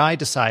way that I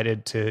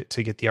decided to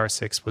get the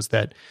R6 was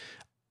that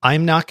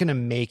I'm not going to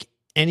make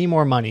any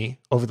more money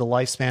over the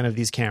lifespan of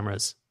these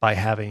cameras by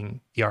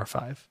having the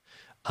R5.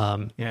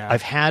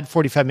 I've had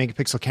 45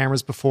 megapixel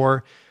cameras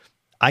before.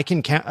 I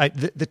can count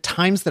the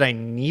times that I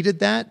needed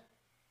that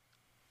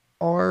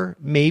are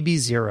maybe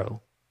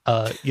zero.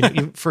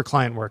 Even for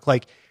client work,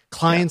 like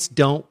clients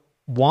don't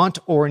want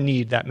or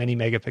need that many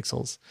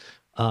megapixels.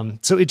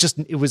 So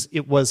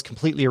it was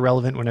completely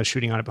irrelevant when I was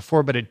shooting on it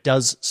before, but it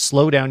does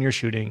slow down your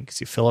shooting because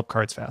you fill up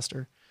cards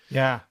faster.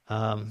 Yeah.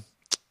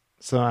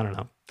 So I don't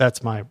know.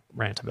 That's my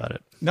rant about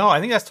it. No, I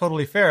think that's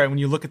totally fair. And when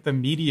you look at the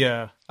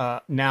media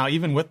now,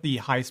 even with the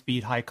high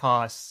speed, high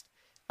cost,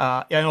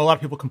 I know a lot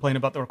of people complain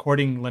about the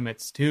recording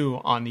limits too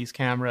on these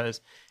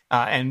cameras.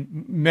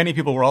 And many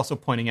people were also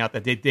pointing out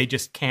that they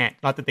just can't,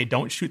 not that they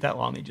don't shoot that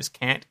long, they just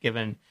can't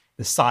given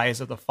the size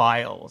of the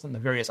files and the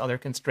various other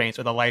constraints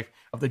or the life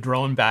of the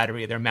drone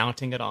battery they're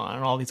mounting it on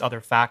and all these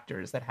other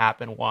factors that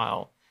happen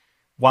while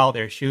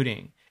they're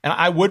shooting. And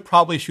I would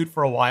probably shoot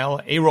for a while.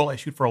 A-roll I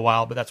shoot for a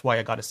while, but that's why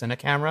I got a Cine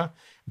camera.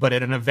 But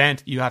at an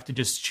event, you have to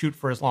just shoot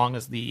for as long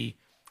as the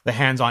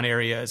hands-on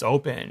area is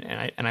open.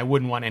 And I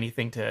wouldn't want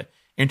anything to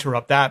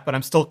interrupt that. But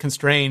I'm still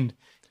constrained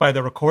by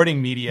the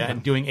recording media,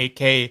 and doing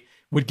 8K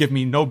would give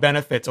me no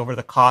benefits over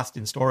the cost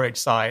and storage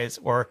size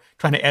or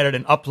trying to edit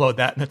and upload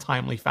that in a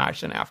timely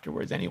fashion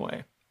afterwards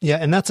anyway. Yeah,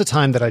 and that's a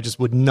time that I just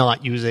would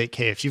not use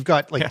 8K. If you've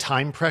got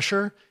time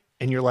pressure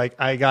and you're like,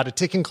 I got a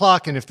ticking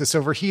clock, and if this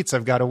overheats,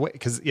 I've got to wait.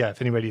 Because,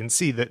 if anybody didn't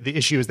see, the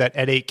issue is that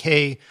at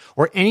 8K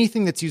or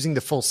anything that's using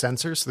the full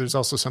sensor, so there's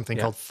also something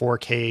called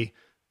 4K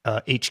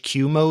HQ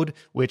mode,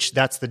 which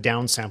that's the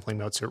downsampling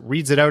mode. So it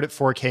reads it out at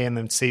 4K and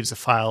then saves a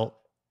file.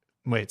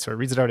 So it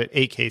reads it out at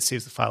 8K,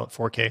 saves the file at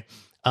 4K.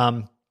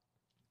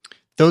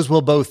 Those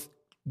will both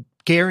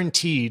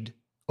guaranteed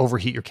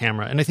overheat your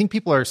camera. And I think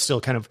people are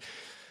still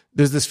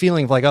there's this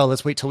feeling of like, oh,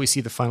 let's wait till we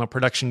see the final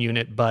production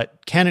unit.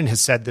 But Canon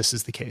has said this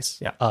is the case.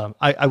 Yeah.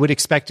 I would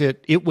expect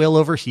it will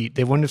overheat.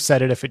 They wouldn't have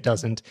said it if it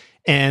doesn't.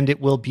 And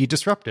it will be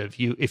disruptive.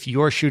 If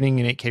you're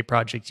shooting an 8K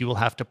project, you will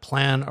have to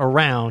plan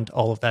around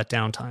all of that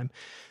downtime.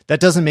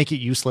 That doesn't make it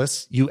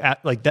useless.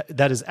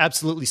 That is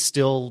absolutely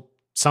still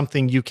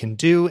something you can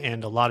do.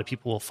 And a lot of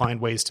people will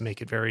find ways to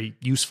make it very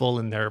useful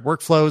in their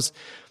workflows.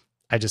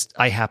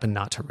 I happen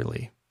not to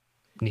really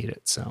need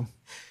it. So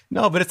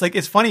no, but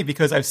it's funny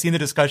because I've seen the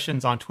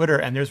discussions on Twitter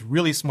and there's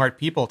really smart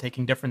people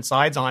taking different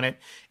sides on it.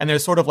 And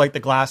there's sort of like the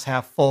glass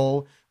half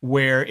full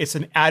where it's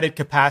an added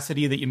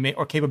capacity that you may,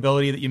 or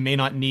capability that you may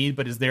not need,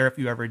 but is there if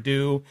you ever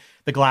do.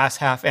 The glass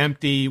half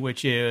empty,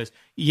 which is,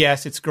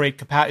 yes, it's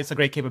great. It's a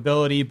great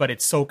capability, but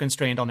it's so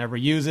constrained I'll never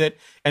use it.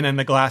 And then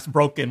the glass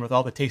broken with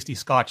all the tasty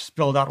scotch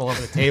spilled out all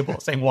over the table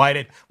saying, why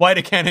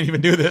did Canon even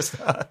do this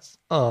to us?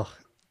 Oh,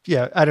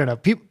 yeah, I don't know.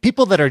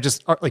 People that are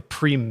like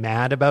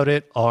pre-mad about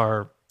it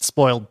are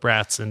spoiled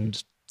brats,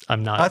 and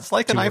I'm not. That's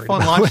like an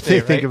iPhone launch day,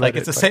 right? Like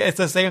it's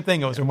the same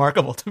thing. It was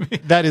remarkable to me.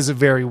 That is a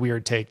very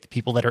weird take. The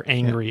people that are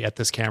angry at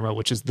this camera,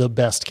 which is the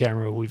best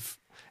camera we've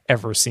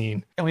ever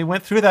seen. And we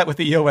went through that with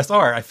the EOS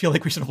R. I feel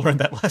like we should have learned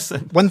that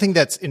lesson. One thing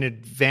that's an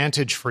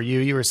advantage for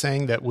you were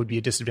saying that would be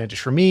a disadvantage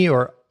for me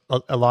or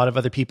a lot of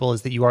other people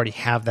is that you already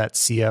have that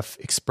CF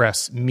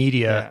Express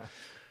media. Yeah.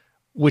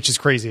 Which is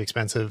crazy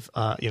expensive.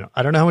 I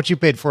don't know how much you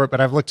paid for it, but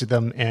I've looked at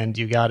them, and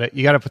you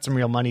gotta put some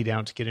real money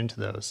down to get into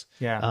those.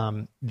 Yeah.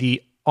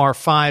 The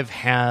R5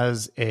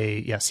 has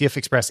a CF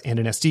Express and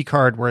an SD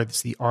card,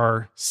 whereas the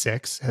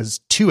R6 has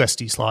two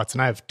SD slots,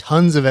 and I have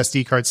tons of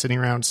SD cards sitting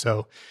around.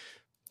 So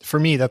for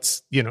me,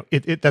 that's,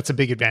 that's a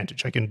big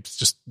advantage. I can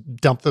just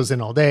dump those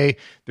in all day.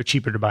 They're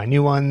cheaper to buy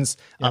new ones.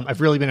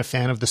 I've really been a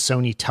fan of the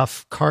Sony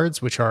Tough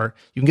cards, which you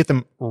can get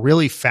them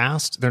really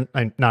fast. They're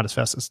not as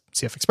fast as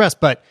CF Express,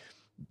 but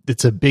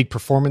it's a big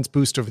performance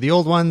boost over the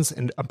old ones.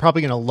 And I'm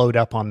probably going to load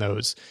up on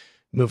those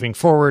moving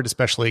forward,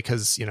 especially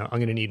because, I'm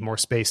going to need more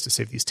space to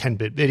save these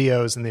 10-bit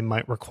videos, and they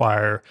might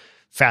require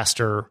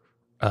faster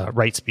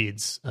write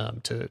speeds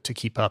to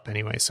keep up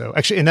anyway. So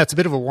actually, and that's a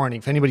bit of a warning.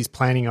 If anybody's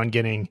planning on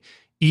getting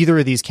either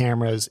of these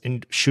cameras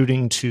and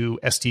shooting to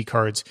SD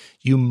cards,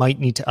 you might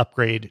need to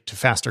upgrade to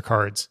faster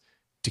cards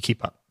to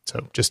keep up.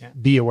 So just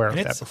be aware of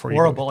that before you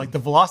go. It's horrible. Like the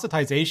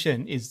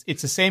velocitization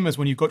it's the same as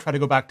when you try to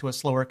go back to a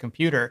slower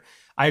computer.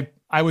 I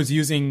was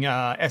using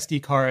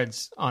SD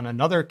cards on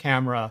another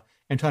camera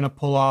and trying to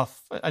pull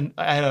off, I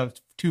had a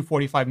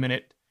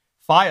 245-minute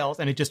files,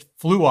 and it just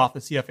flew off the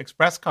CF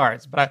Express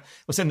cards. But I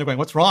was sitting there going,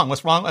 what's wrong?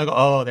 I go,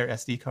 oh, they're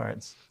SD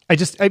cards. I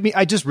just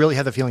really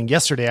had the feeling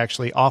yesterday,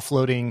 actually,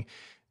 offloading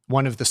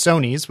one of the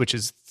Sonys, which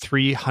is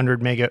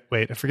 300 mega.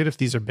 Wait, I forget if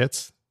these are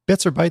bits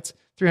or bytes.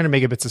 300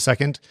 megabits a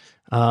second.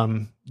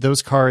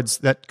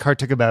 That card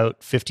took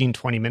about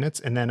 15-20 minutes,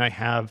 and then I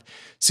have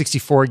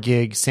 64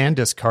 gig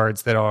SanDisk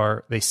cards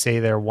they say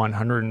they're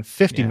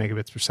 150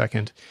 megabits per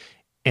second,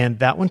 and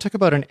that one took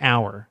about an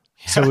hour.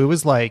 Yeah. So it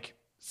was like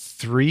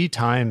 3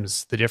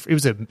 times the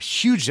difference.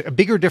 It was a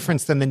bigger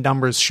difference than the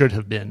numbers should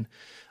have been.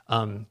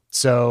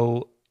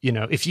 So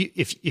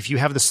if you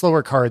have the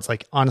slower cards,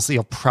 like honestly,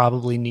 you'll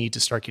probably need to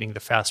start getting the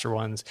faster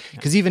ones,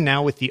 because even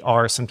now with the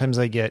R, sometimes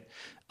I get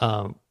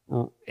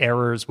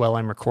errors while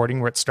I'm recording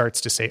where it starts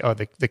to say, oh,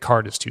 the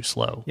card is too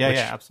slow.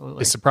 Yeah,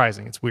 absolutely. It's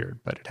surprising. It's weird,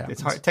 but it happens.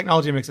 It's hard.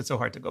 Technology makes it so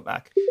hard to go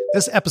back.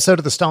 This episode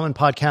of the Stallman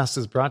Podcast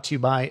is brought to you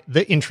by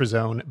The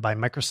Intrazone by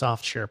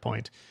Microsoft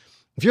SharePoint.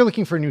 If you're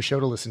looking for a new show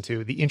to listen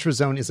to, The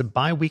Intrazone is a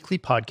bi-weekly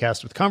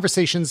podcast with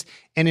conversations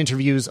and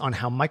interviews on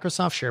how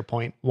Microsoft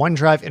SharePoint,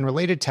 OneDrive, and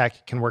related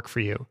tech can work for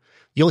you.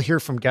 You'll hear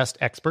from guest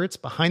experts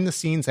behind the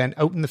scenes and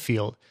out in the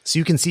field, so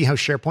you can see how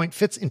SharePoint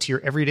fits into your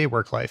everyday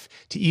work life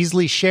to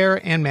easily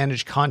share and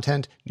manage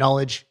content,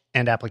 knowledge,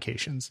 and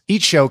applications.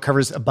 Each show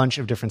covers a bunch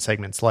of different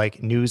segments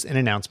like news and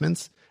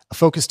announcements, a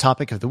focused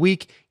topic of the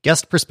week,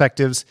 guest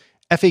perspectives,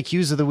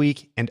 FAQs of the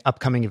week, and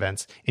upcoming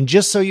events. And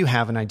just so you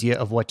have an idea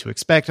of what to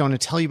expect, I want to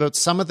tell you about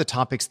some of the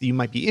topics that you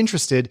might be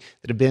interested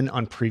that have been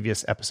on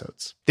previous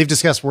episodes. They've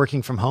discussed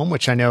working from home,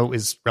 which I know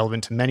is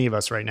relevant to many of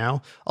us right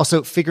now.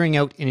 Also, figuring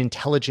out an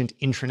intelligent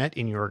intranet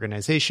in your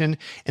organization.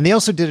 And they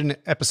also did an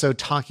episode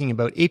talking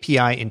about API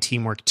and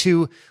teamwork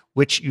too,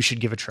 which you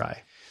should give a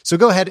try. So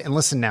go ahead and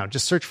listen now.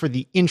 Just search for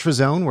The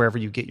Intrazone wherever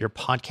you get your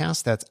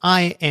podcast. That's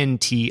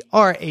INTRAZONE,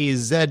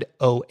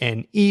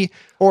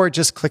 or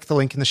just click the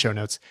link in the show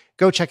notes.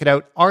 Go check it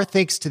out. Our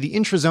thanks to The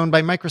Intrazone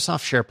by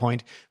Microsoft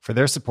SharePoint for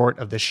their support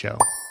of this show.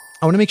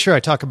 I want to make sure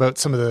I talk about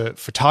some of the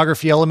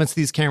photography elements of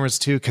these cameras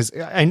too, because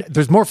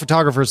there's more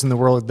photographers in the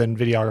world than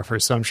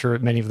videographers, so I'm sure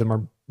many of them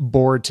are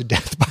bored to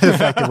death by the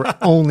fact that we're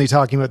only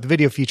talking about the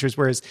video features,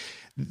 whereas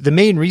the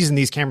main reason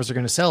these cameras are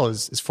going to sell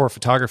is for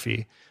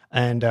photography.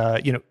 And,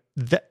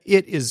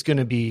 it is going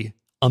to be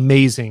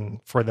amazing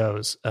for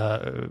those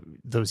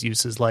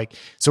uses.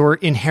 So we're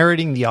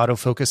inheriting the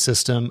autofocus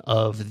system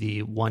of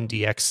the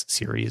 1DX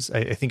series.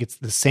 I think it's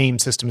the same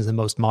system as the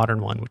most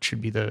modern one, which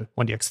should be the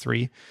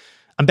 1DX3.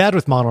 I'm bad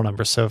with model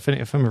numbers, so if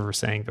I'm ever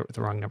saying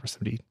the wrong number,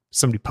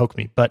 somebody poke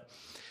me. But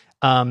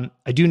I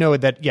do know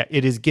that,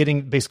 it is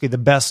getting basically the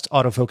best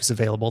autofocus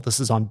available. This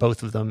is on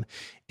both of them.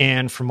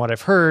 And from what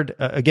I've heard,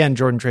 again,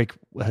 Jordan Drake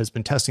has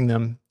been testing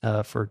them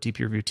for DP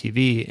Review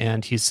TV,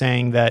 and he's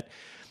saying that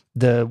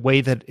the way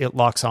that it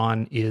locks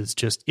on is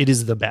it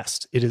is the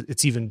best.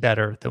 It's even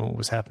better than what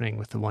was happening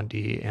with the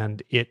 1D.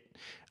 And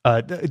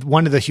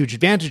one of the huge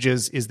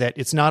advantages is that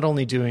it's not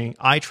only doing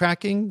eye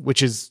tracking,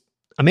 which is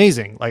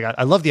amazing. Like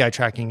I love the eye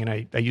tracking and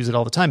I use it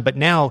all the time. But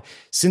now,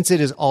 since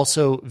it is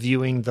also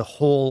viewing the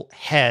whole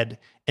head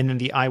and then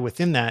the eye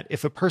within that,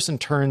 if a person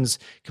turns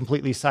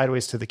completely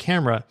sideways to the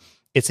camera,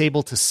 it's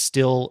able to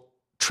still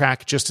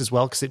track just as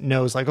well, because it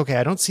knows okay,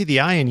 I don't see the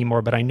eye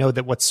anymore, but I know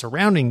that what's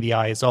surrounding the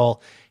eye is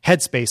all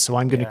headspace. So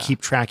I'm going to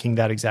keep tracking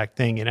that exact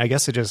thing. And I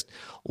guess it just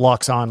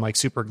locks on like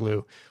super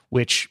glue,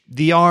 which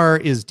the R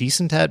is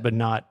decent at, but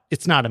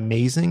it's not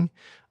amazing.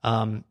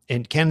 And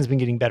Canon's been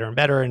getting better and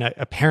better. And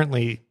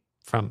apparently,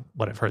 from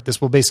what I've heard, this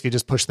will basically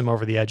just push them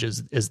over the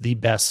edges as the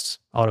best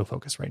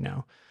autofocus right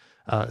now.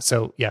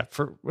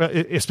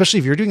 Especially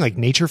if you're doing like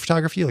nature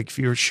photography, like if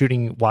you're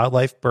shooting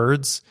wildlife,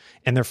 birds,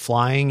 and they're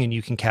flying and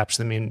you can capture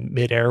them in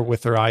midair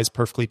with their eyes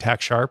perfectly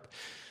tack sharp,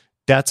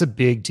 that's a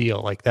big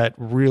deal. Like that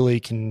really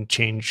can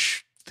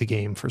change the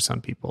game for some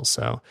people.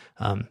 So,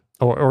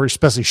 or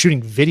especially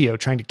shooting video,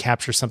 trying to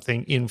capture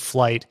something in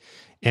flight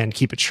and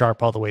keep it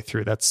sharp all the way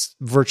through. That's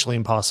virtually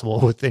impossible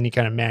with any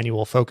kind of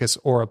manual focus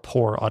or a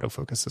poor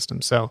autofocus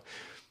system. So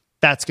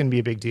that's going to be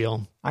a big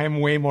deal. I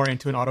am way more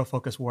into an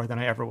autofocus war than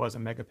I ever was a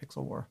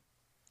megapixel war.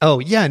 Oh,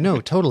 yeah,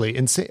 no, totally.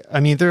 And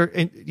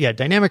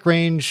dynamic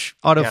range,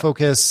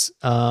 autofocus,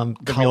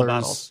 colors.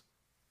 battles.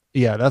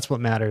 Yeah, that's what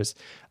matters.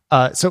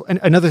 So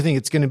another thing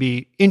that's going to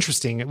be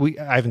interesting,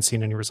 I haven't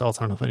seen any results.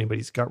 I don't know if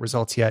anybody's got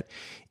results yet,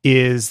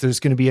 is there's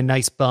going to be a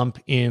nice bump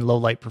in low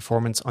light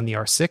performance on the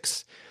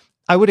R6.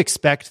 I would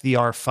expect the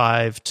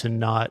R5 to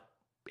not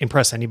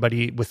impress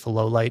anybody with the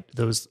low light.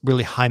 Those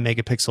really high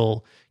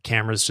megapixel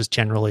cameras just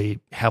generally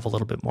have a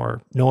little bit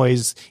more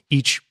noise.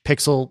 Each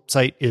pixel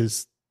site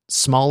is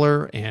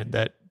smaller, and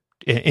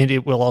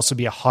it will also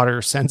be a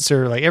hotter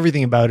sensor. Like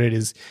everything about it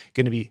is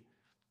going to be,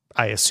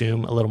 I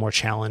assume, a little more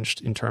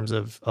challenged in terms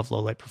of low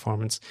light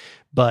performance.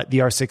 But the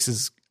R6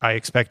 is, I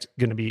expect,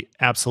 going to be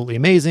absolutely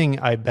amazing.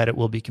 I bet it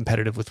will be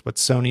competitive with what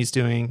Sony's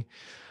doing.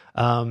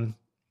 And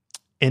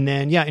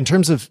then, in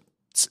terms of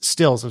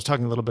stills, I was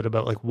talking a little bit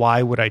about like,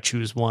 why would I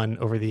choose one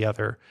over the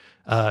other?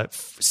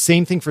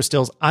 Same thing for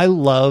stills. I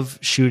love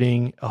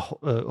shooting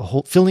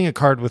filling a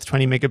card with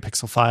 20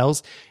 megapixel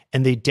files,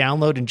 and they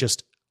download in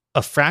just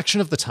a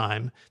fraction of the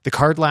time. The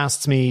card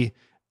lasts me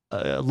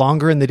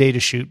longer in the day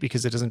to shoot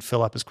because it doesn't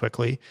fill up as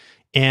quickly.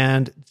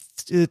 And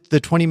the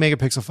 20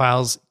 megapixel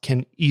files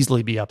can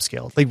easily be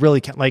upscaled. They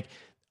really can. Like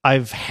I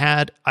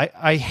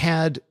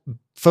had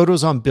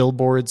photos on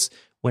billboards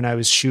when I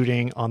was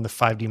shooting on the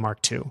 5D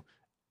Mark II.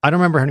 I don't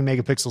remember how many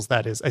megapixels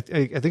that is. I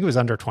think it was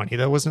under 20.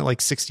 That wasn't it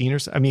like 16 or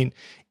so. I mean,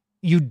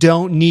 you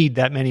don't need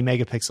that many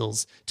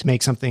megapixels to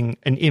make an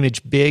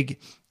image big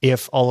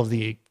if all of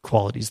the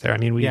quality's there. I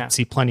mean, we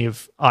see plenty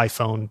of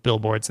iPhone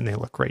billboards and they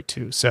look great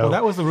too. So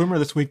that was the rumor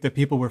this week that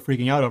people were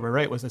freaking out over,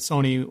 right? Was that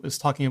Sony was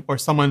talking, or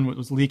someone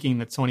was leaking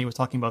that Sony was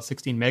talking about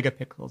 16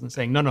 megapixels and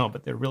saying, no,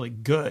 but they're really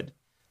good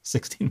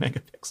 16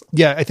 megapixels.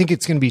 Yeah, I think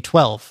it's going to be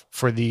 12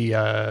 for the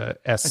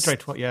S. That's right,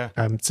 12, yeah.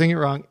 I'm saying it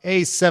wrong.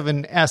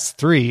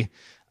 A7S3.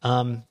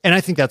 And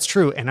I think that's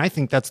true. And I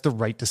think that's the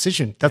right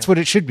decision. That's what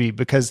it should be,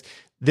 because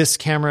this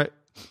camera,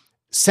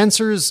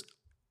 sensors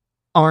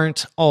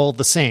aren't all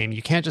the same.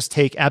 You can't just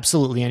take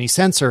absolutely any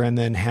sensor and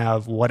then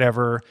have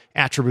whatever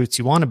attributes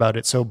you want about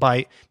it. So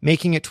by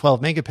making it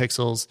 12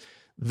 megapixels,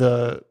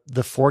 the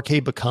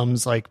 4K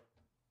becomes like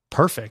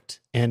perfect,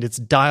 and it's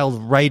dialed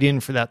right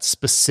in for that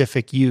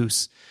specific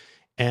use.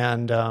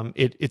 And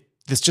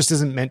this just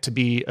isn't meant to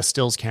be a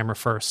stills camera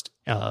first.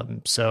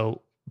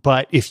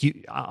 But if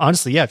you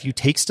honestly, if you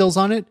take stills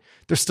on it,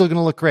 they're still going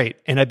to look great.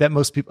 And I bet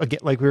most people, again,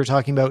 like we were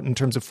talking about in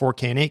terms of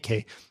 4K and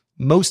 8K,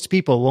 most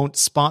people won't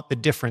spot the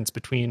difference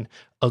between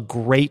a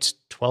great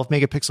 12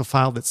 megapixel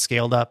file that's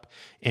scaled up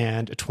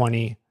and a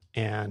 20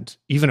 and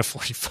even a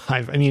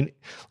 45. I mean,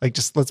 like,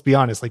 just let's be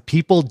honest, like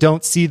people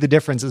don't see the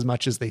difference as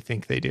much as they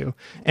think they do.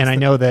 And I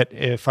know that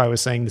if I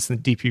was saying this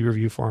in the DP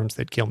review forums,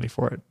 they'd kill me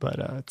for it, but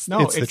it's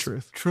the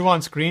truth. True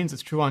on screens.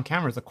 It's true on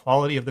cameras. The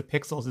quality of the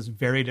pixels is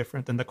very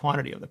different than the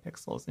quantity of the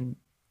pixels. And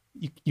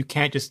you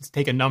can't just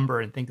take a number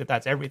and think that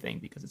that's everything,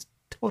 because it's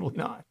totally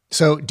not.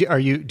 So do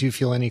you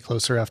feel any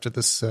closer after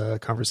this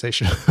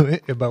conversation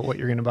about what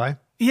you're going to buy?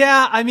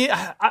 Yeah, I mean,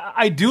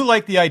 I do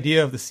like the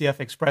idea of the CF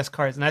Express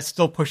cards, and that's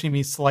still pushing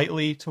me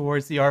slightly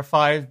towards the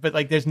R5. But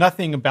like, there's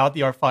nothing about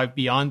the R5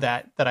 beyond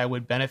that I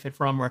would benefit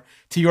from, or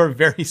to your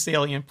very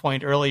salient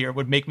point earlier,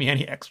 would make me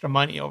any extra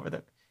money over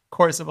the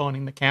course of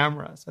owning the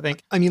cameras.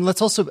 I mean,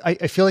 let's also,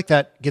 I feel like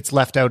that gets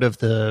left out of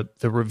the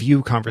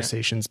review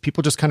conversations. Yeah.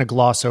 People just kind of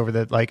gloss over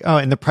that, like, oh,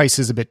 and the price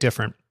is a bit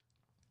different.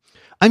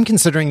 I'm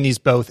considering these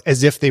both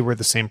as if they were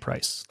the same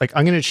price. Like,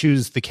 I'm going to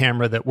choose the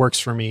camera that works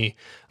for me,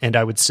 and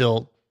I would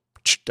still,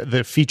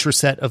 the feature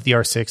set of the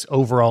R6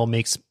 overall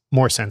makes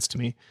more sense to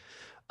me.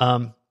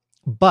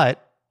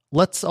 But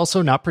let's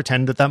also not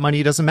pretend that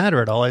money doesn't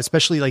matter at all,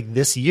 especially like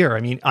this year.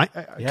 I mean,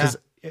 because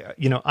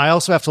I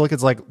also have to look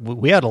at, like,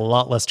 we had a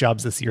lot less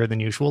jobs this year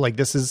than usual. Like,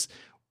 is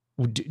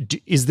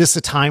this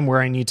a time where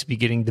I need to be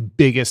getting the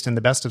biggest and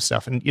the best of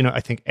stuff? And,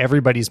 I think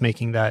everybody's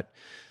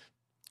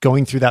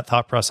going through that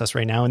thought process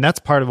right now. And that's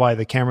part of why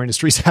the camera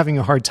industry is having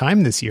a hard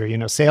time this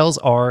year. Sales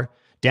are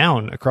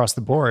down across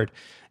the board.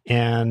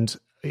 And,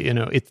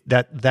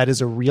 that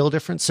is a real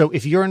difference. So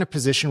if you're in a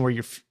position where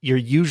you're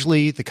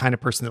usually the kind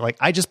of person that, like,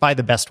 I just buy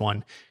the best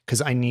one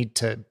because I need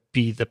to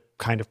be the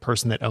kind of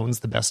person that owns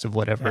the best of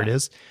whatever it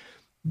is,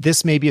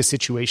 this may be a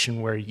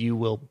situation where you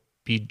will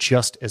be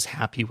just as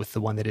happy with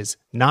the one that is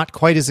not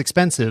quite as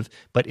expensive,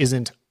 but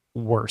isn't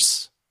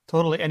worse.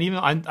 Totally. And even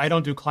I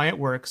don't do client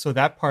work, so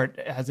that part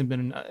hasn't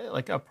been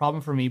like a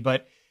problem for me,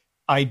 but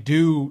I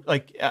do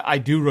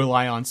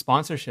rely on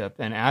sponsorship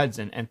and ads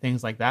and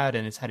things like that.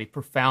 And it's had a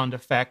profound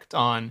effect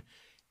on,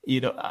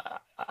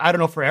 I don't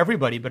know for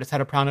everybody, but it's had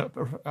a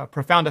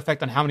profound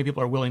effect on how many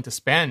people are willing to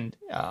spend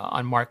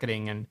on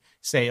marketing and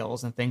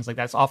sales and things like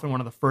that. It's often one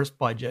of the first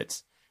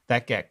budgets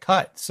that get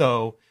cut.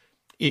 So,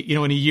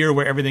 in a year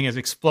where everything is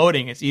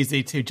exploding, it's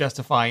easy to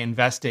justify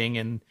investing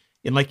in,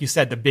 like you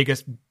said, the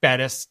biggest,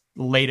 baddest,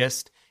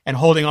 latest, and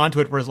holding on to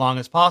it for as long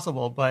as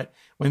possible. But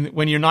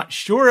when you're not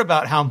sure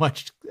about how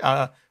much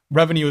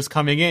revenue is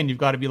coming in, you've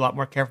got to be a lot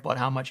more careful about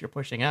how much you're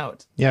pushing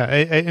out. Yeah,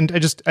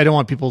 I don't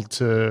want people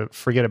to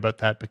forget about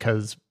that,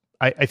 because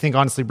I think,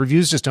 honestly,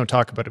 reviews just don't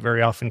talk about it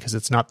very often because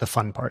it's not the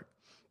fun part.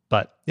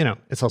 But,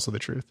 it's also the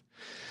truth.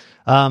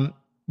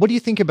 What do you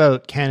think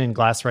about Canon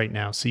glass right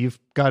now? So you've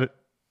got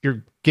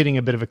you're getting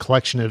a bit of a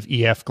collection of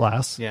EF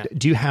glass. Yeah.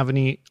 Do you have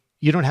any?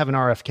 You don't have an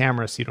RF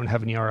camera, so you don't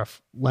have any RF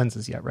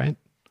lenses yet, right?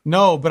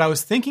 No, but I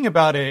was thinking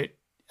about it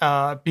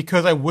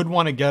because I would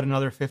want to get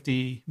another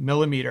 50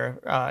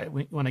 millimeter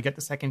when I get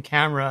the second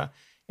camera.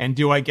 And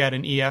do I get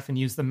an EF and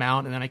use the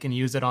mount, and then I can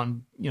use it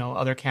on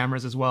other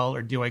cameras as well,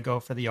 or do I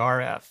go for the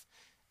RF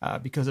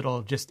because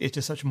it's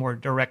just such a more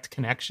direct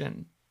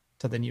connection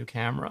to the new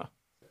camera.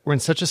 We're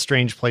in such a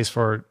strange place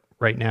for it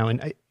right now,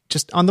 and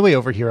just on the way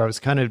over here, I was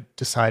kind of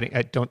deciding.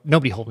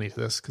 Nobody hold me to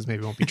this because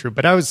maybe it won't be true,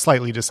 but I was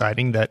slightly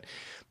deciding that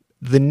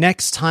the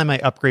next time I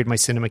upgrade my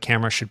cinema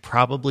camera should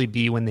probably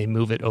be when they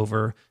move it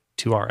over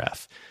to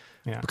RF.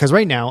 Yeah. Because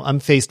right now I'm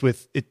faced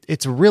with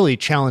it's a really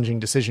challenging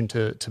decision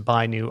to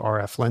buy new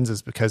RF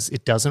lenses because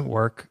it doesn't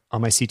work on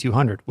my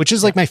C200, which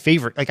is like my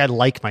favorite. Like I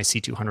like my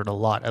C200 a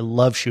lot. I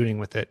love shooting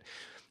with it.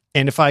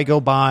 And if I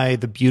go buy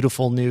the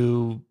beautiful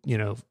new,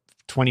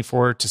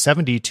 24 to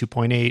 70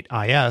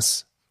 2.8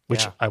 IS,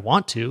 which I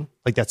want to,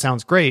 like that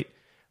sounds great,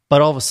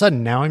 but all of a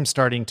sudden now I'm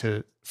starting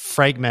to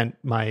fragment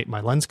my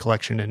lens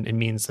collection, and it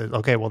means that,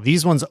 okay, well,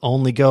 these ones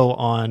only go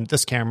on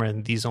this camera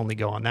and these only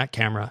go on that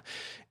camera.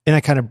 And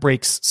that kind of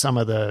breaks some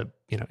of the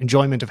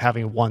enjoyment of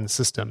having one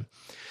system.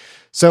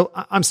 So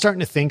I'm starting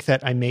to think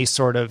that I may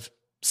sort of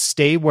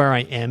stay where I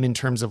am in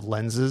terms of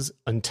lenses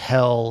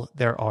until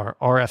there are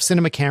RF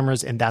cinema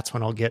cameras, and that's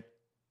when I'll get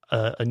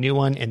a new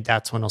one, and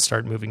that's when I'll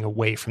start moving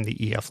away from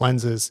the EF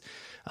lenses.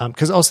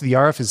 Because also the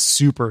RF is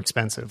super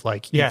expensive.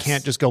 Like you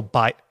can't just go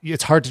buy.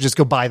 It's hard to just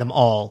go buy them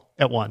all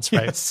at once,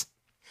 right? Yes.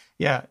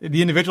 Yeah,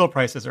 the individual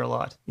prices are a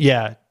lot.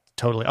 Yeah,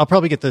 totally. I'll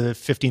probably get the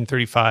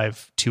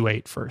 1535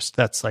 2.8 first.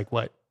 That's like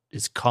what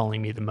is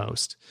calling me the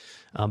most.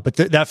 But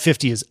that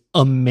 50 is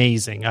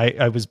amazing.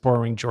 I was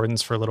borrowing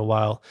Jordans for a little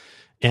while,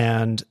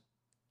 and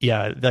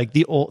yeah, like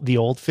the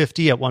old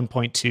 50 at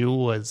 1.2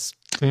 was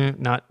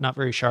not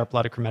very sharp, a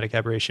lot of chromatic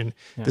aberration.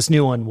 Yeah. This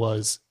new one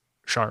was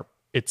sharp.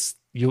 It's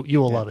you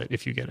will love it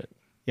if you get it.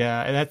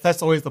 Yeah, and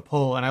that's always the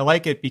pull, and I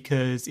like it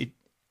because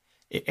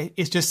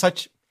it's just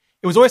such.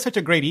 It was always such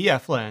a great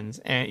EF lens,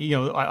 and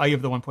I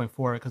have the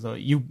 1.4 because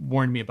you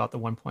warned me about the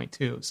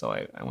 1.2, so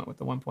I went with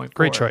the 1.4.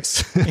 Great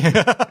choice.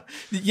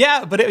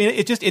 Yeah, but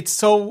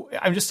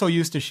I'm just so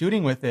used to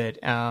shooting with it,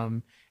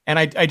 and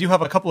I do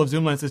have a couple of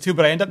zoom lenses too,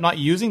 but I end up not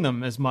using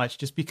them as much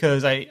just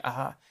because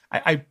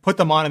I put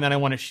them on and then I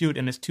want to shoot,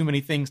 and there's too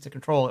many things to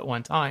control at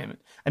one time.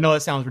 I know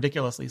that sounds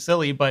ridiculously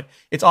silly, but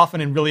it's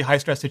often in really high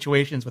stress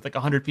situations with like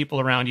 100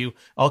 people around you,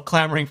 all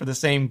clamoring for the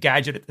same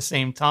gadget at the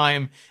same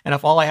time. And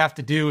if all I have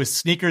to do is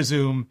sneaker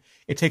zoom,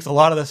 it takes a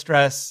lot of the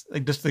stress,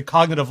 like just the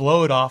cognitive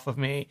load off of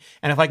me.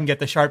 And if I can get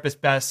the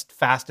sharpest, best,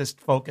 fastest,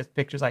 focused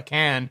pictures I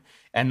can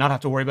and not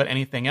have to worry about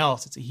anything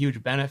else, it's a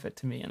huge benefit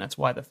to me. And that's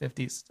why the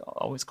 50s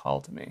always call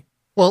to me.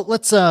 Well,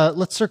 let's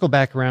circle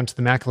back around to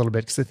the Mac a little bit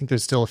because I think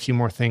there's still a few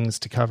more things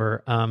to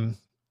cover.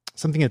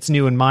 Something that's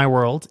new in my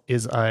world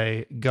is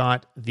I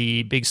got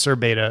the Big Sur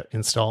beta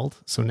installed.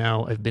 So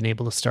now I've been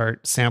able to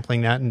start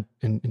sampling that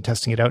and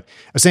testing it out.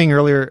 I was saying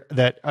earlier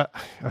that I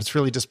was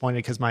really disappointed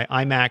because my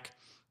iMac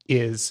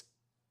is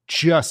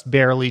just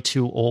barely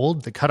too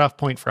old. The cutoff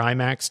point for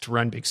iMacs to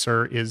run Big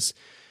Sur is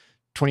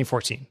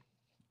 2014.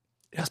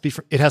 It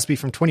has to be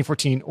from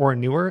 2014 or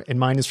newer, and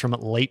mine is from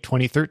late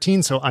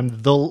 2013. So I'm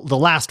the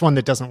last one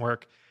that doesn't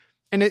work,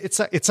 and it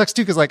sucks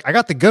too because like I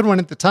got the good one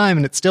at the time,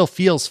 and it still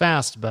feels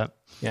fast. But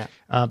yeah.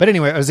 But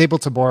anyway, I was able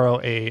to borrow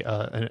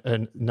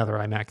another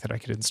iMac that I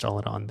could install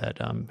it on that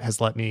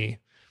has let me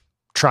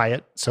try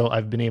it. So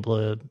I've been able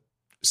to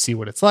see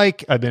what it's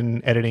like. I've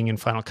been editing in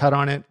Final Cut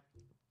on it.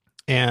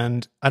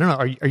 And I don't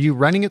know, are you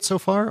running it so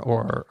far,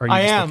 or are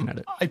you just looking at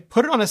it? I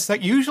put it on a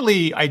sec.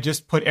 Usually I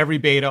just put every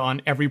beta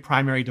on every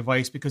primary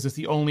device because it's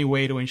the only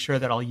way to ensure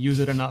that I'll use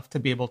it enough to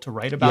be able to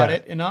write about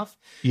it enough.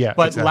 Yeah,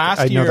 but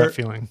exactly. I know that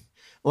feeling.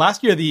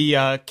 Last year,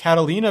 the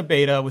Catalina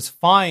beta was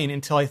fine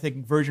until I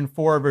think version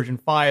 4 or version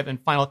 5,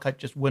 and Final Cut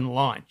just wouldn't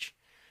launch.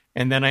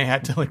 And then I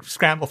had to like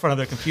scramble for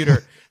another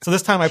computer. So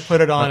this time I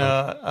put it on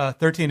a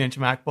 13-inch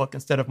MacBook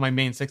instead of my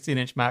main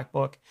 16-inch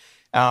MacBook.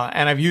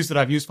 And I've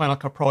used Final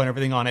Cut Pro and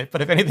everything on it.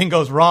 But if anything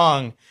goes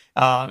wrong,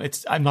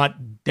 I'm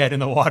not dead in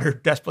the water,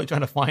 desperately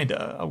trying to find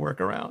a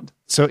workaround.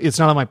 So it's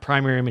not on my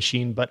primary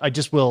machine, but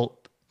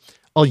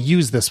I'll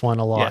use this one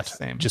a lot, yes,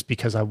 same. Just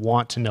because I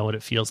want to know what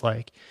it feels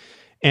like.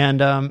 And,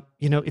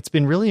 it's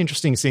been really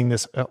interesting seeing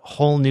this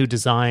whole new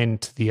design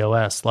to the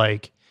OS.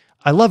 Like,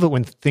 I love it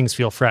when things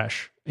feel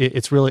fresh.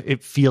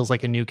 It feels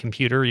like a new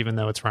computer, even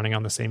though it's running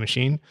on the same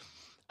machine.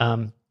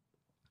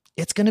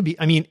 It's going to be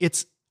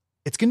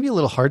a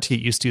little hard to get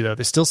used to, though.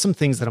 There's still some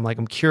things that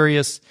I'm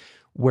curious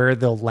where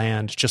they'll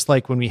land. Just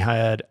like when we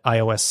had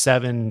iOS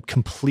 7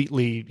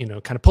 completely,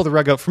 kind of pull the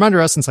rug out from under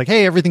us. And it's like,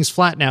 hey, everything's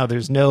flat now.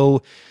 There's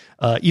no,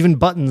 even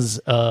buttons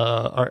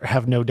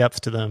have no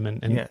depth to them.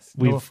 And yes,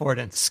 we've no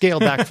affordance.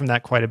 Scaled back from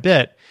that quite a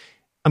bit.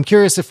 I'm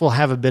curious if we'll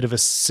have a bit of a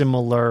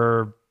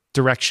similar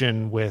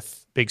direction with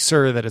Big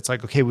Sur, that it's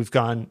like, okay, we've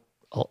gone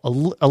a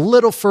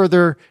little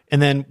further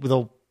and then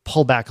they'll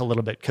pull back a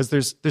little bit. Because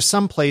there's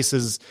some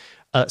places.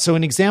 So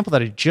an example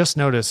that I just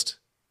noticed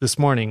this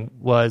morning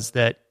was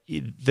that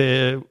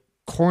the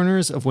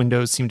corners of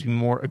Windows seem to be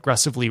more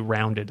aggressively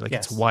rounded, like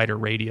it's a wider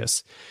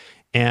radius.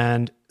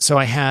 And so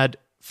I had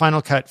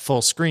Final Cut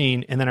full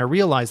screen, and then I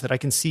realized that I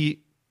can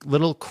see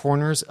little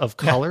corners of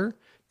color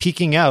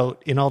peeking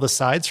out in all the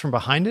sides from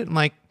behind it. I'm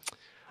like,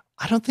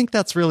 I don't think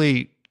that's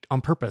really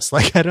on purpose.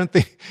 Like, I don't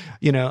think,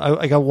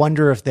 I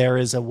wonder if there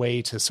is a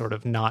way to sort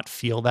of not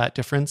feel that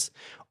difference,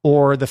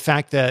 or the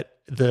fact that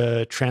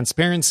the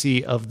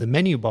transparency of the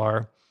menu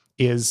bar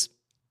is,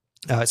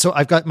 so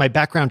I've got my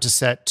background to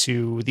set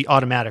to the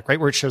automatic, right?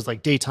 Where it shows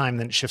like daytime,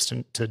 then it shifts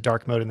to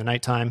dark mode in the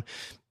nighttime.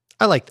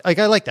 I like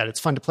that. It's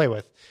fun to play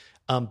with.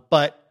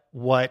 But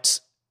what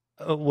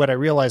I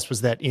realized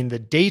was that in the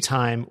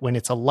daytime, when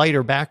it's a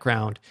lighter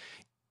background,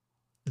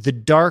 the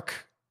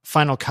dark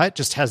Final Cut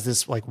just has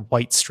this like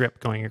white strip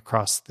going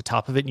across the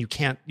top of it. And you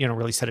can't,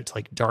 really set it to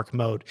like dark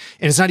mode.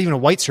 And it's not even a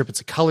white strip.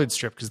 It's a colored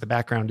strip because the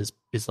background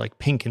is like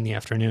pink in the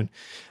afternoon.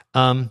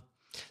 So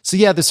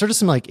yeah, there's sort of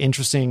some like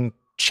interesting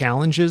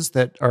challenges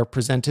that are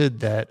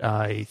presented that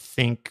I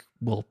think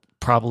we'll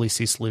probably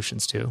see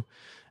solutions to.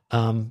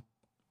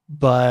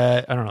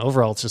 But I don't know,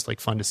 overall, it's just like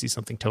fun to see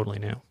something totally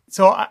new.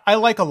 So I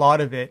like a lot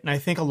of it. And I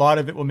think a lot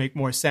of it will make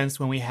more sense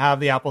when we have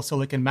the Apple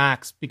Silicon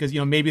Macs, because,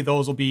 maybe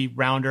those will be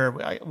rounder.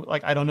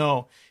 I don't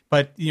know.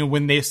 But,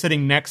 when they're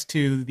sitting next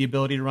to the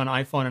ability to run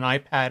iPhone and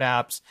iPad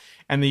apps,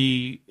 and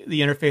the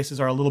interfaces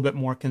are a little bit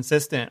more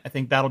consistent, I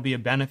think that'll be a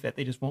benefit.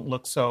 They just won't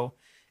look so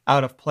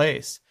out of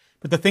place.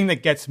 But the thing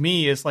that gets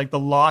me is like the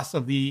loss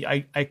of the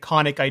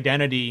iconic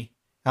identity,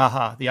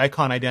 the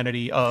icon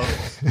identity of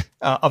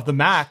the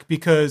Mac,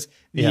 because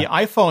the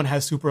iPhone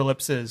has super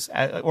ellipses,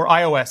 or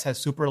iOS has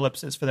super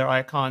ellipses for their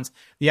icons.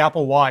 The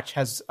Apple Watch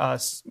has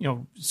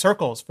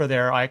circles for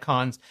their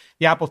icons.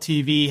 The Apple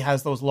TV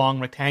has those long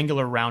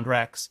rectangular round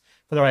rects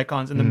for their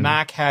icons, and the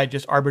Mac had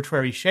just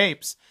arbitrary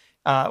shapes.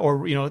 They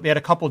had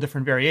a couple of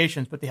different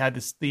variations, but they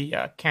had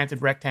the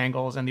canted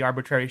rectangles and the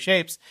arbitrary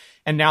shapes,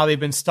 and now they've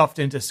been stuffed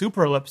into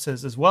super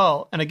ellipses as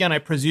well. And again, I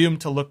presume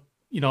to look,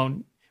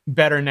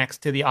 better next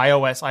to the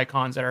iOS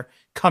icons that are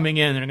coming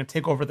in and are going to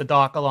take over the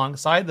dock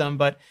alongside them.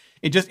 But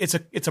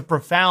it's a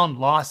profound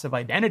loss of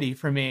identity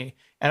for me,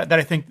 and that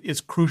I think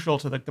is crucial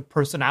to the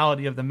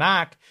personality of the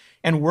Mac.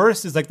 And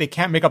worse is like they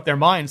can't make up their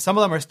mind. Some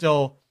of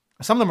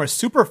them are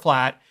super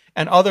flat.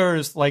 And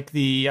others, like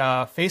the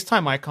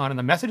FaceTime icon and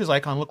the messages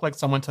icon, look like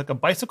someone took a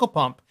bicycle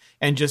pump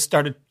and just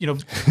started,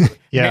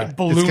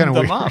 ballooned them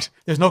weird up.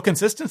 There's no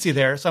consistency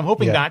there. So I'm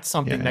hoping that's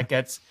something that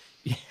gets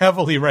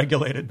heavily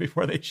regulated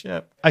before they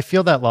ship. I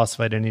feel that loss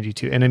of identity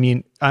too. And I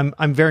mean,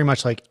 I'm very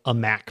much like a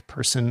Mac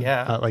person.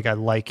 Yeah.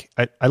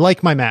 I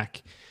like my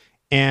Mac.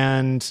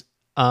 And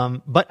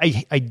but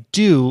I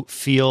do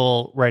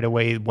feel right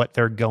away what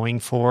they're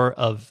going for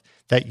of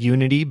that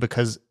unity,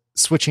 because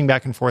switching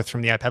back and forth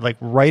from the iPad, like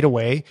right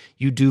away,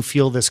 you do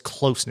feel this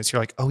closeness.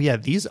 You're like, oh yeah,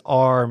 these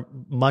are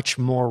much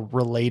more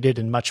related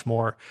and much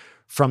more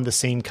from the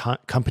same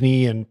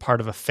company and part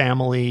of a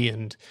family.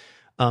 And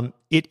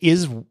it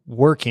is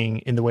working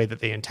in the way that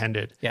they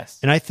intended. Yes.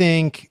 And I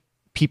think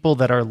people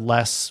that are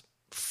less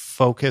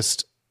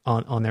focused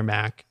on their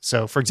Mac.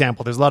 So for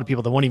example, there's a lot of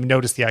people that won't even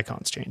notice the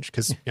icons change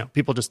because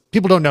people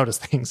don't notice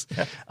things.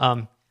 Yeah.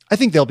 I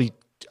think they'll be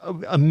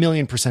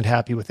 1,000,000%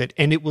 happy with it,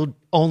 and it will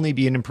only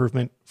be an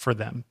improvement for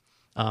them.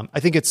 I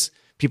think it's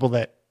people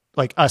that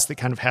like us that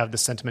kind of have the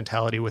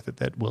sentimentality with it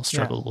that will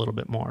struggle a little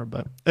bit more,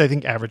 but I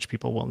think average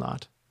people will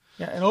not.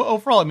 Yeah, and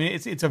overall, I mean,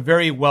 it's a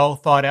very well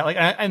thought out,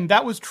 and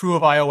that was true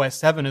of iOS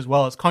 7 as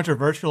well. As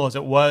controversial as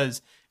it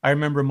was, I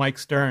remember Mike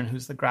Stern,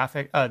 who's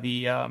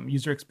the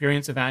user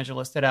experience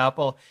evangelist at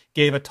Apple,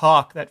 gave a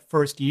talk that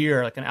first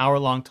year, like an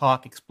hour-long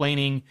talk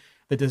explaining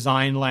the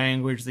design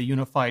language, the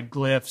unified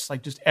glyphs,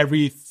 like just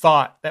every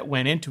thought that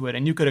went into it.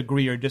 And you could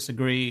agree or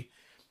disagree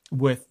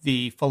with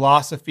the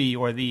philosophy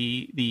or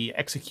the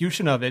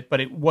execution of it,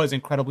 but it was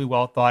incredibly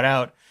well thought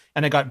out.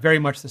 And I got very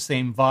much the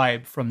same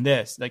vibe from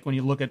this. Like when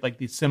you look at like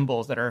these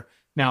symbols that are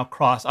now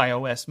cross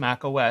iOS,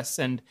 Mac OS,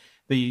 and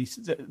the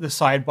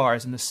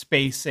sidebars and the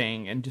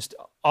spacing and just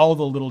all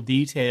the little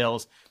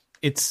details.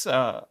 It's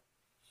and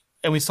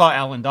we saw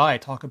Alan Dye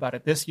talk about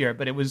it this year,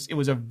 but it was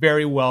a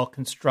very well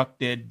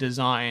constructed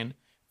design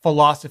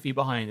philosophy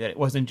behind it. It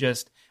wasn't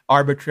just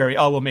arbitrary,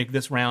 we'll make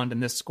this round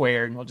and this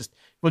square and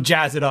we'll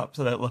jazz it up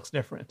so that it looks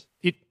different.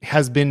 It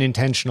has been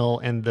intentional,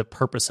 and the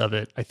purpose of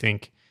it, I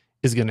think,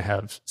 is going to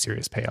have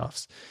serious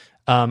payoffs.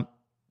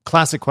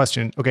 Classic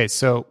question. Okay,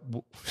 so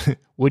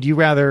would you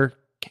rather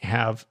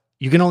have,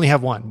 you can only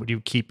have one. Would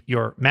you keep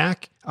your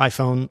Mac,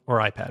 iPhone, or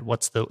iPad?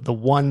 What's the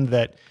one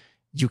that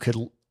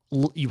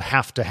you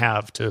have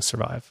to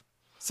survive?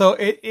 So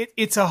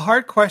it's a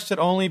hard question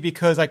only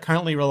because I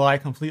currently rely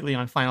completely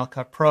on Final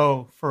Cut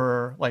Pro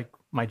for like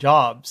my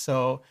job.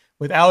 So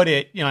without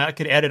it, I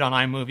could edit on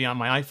iMovie on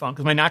my iPhone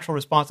because my natural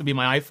response would be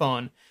my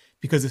iPhone,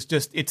 because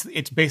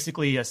it's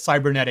basically a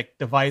cybernetic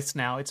device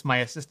now. It's my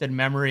assisted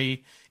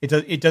memory.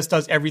 It just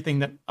does everything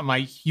that my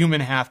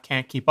human half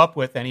can't keep up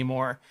with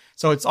anymore.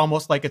 So it's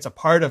almost like it's a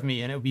part of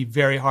me, and it would be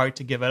very hard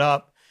to give it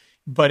up.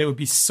 But it would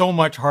be so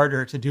much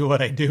harder to do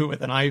what I do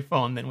with an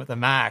iPhone than with a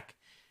Mac.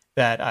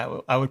 that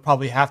I would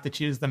probably have to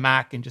choose the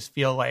Mac and just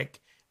feel like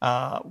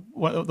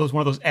one of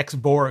those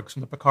ex-Borgs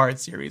from the Picard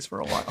series for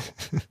a while.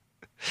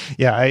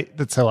 Yeah,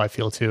 that's how I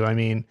feel too. I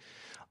mean,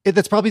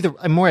 that's probably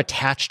I'm more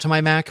attached to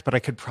my Mac, but I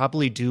could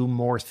probably do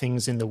more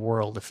things in the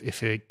world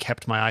if it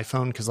kept my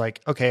iPhone. Because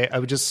like, okay, I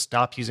would just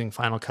stop using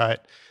Final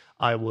Cut.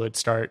 I would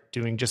start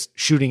doing just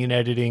shooting and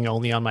editing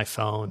only on my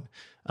phone.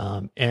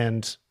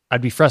 And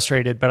I'd be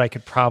frustrated, but I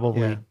could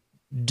probably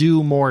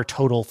do more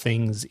total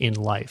things in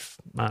life.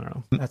 I don't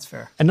know. That's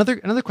fair.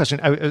 Another question.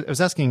 I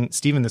was asking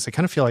Steven this. I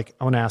kind of feel like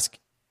I want to ask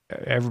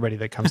everybody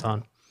that comes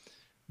on.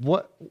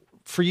 What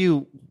for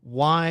you?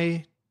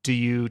 Why do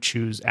you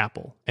choose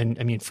Apple? And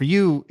I mean, for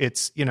you,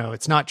 it's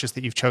not just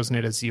that you've chosen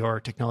it as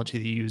your technology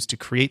that you use to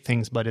create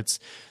things, but it's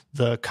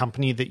the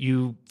company that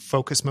you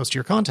focus most of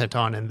your content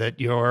on, and that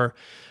your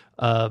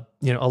a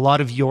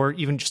lot of your,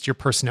 even just your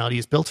personality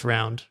is built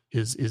around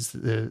is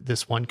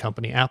this one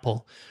company,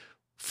 Apple.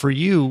 For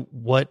you,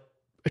 what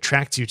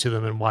attracts you to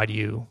them, and why do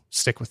you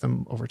stick with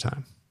them over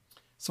time?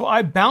 So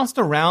I bounced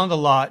around a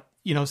lot,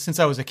 since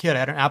I was a kid. I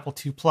had an Apple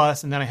II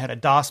Plus, and then I had a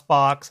DOS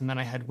box, and then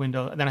I had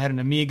Windows, and then I had an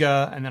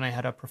Amiga, and then I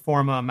had a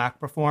Mac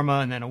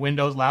Performa, and then a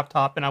Windows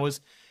laptop. And I was,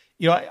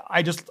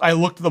 I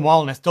looked at them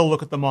all, and I still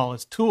look at them all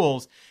as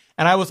tools.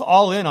 And I was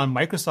all in on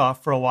Microsoft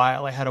for a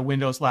while. I had a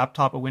Windows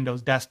laptop, a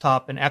Windows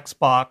desktop, an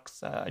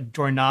Xbox, a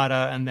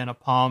Jornada, and then a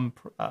Palm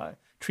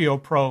Trio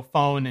Pro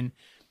phone. And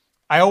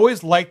I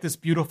always liked this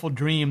beautiful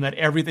dream that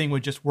everything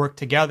would just work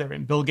together.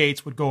 And Bill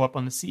Gates would go up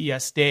on the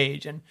CES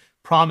stage and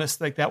promise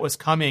like that was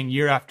coming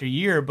year after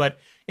year, but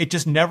it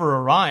just never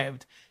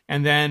arrived.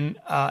 And then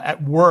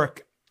at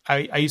work,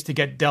 I used to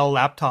get Dell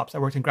laptops. I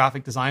worked in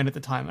graphic design at the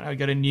time, and I would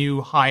get a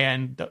new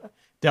high-end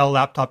Dell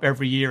laptop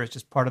every year. It's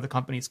just part of the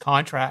company's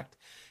contract.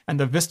 And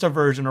the Vista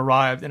version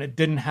arrived, and it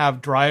didn't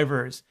have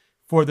drivers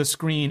for the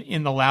screen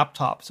in the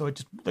laptop. So it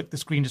just the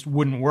screen just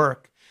wouldn't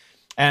work.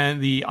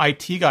 And the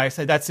IT guy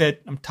said, "That's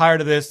it. I'm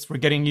tired of this. We're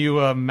getting you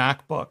a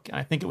MacBook." And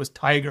I think it was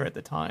Tiger at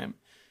the time.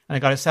 And I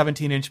got a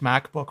 17-inch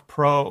MacBook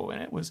Pro.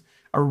 And it was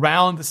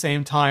around the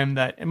same time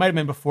that, it might have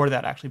been before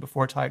that, actually,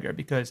 before Tiger,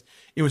 because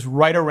it was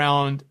right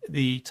around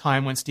the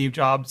time when Steve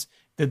Jobs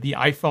did the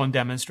iPhone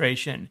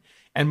demonstration.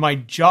 And my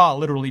jaw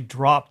literally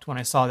dropped when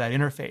I saw that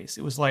interface.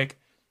 It was like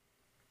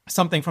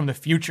something from the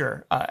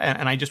future,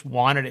 and I just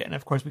wanted it. And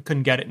of course, we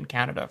couldn't get it in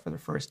Canada for the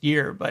first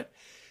year, but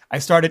I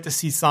started to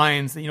see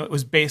signs that, it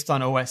was based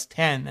on OS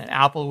X, that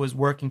Apple was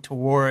working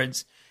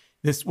towards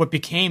this, what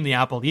became the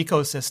Apple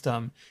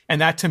ecosystem.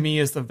 And that to me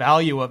is the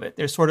value of it.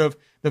 There's sort of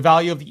the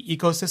value of the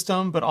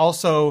ecosystem, but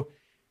also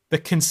the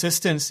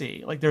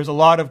consistency. Like there's a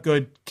lot of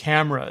good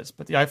cameras,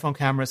 but the iPhone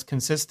camera is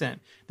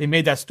consistent. They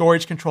made that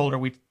storage controller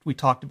we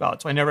talked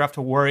about, so I never have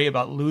to worry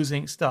about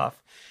losing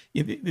stuff.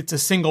 It's a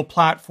single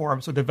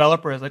platform, so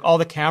developers, like all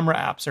the camera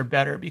apps are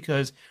better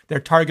because they're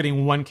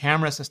targeting one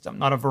camera system,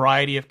 not a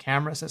variety of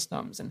camera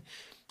systems. And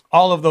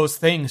all of those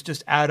things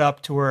just add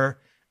up to where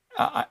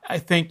I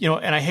think,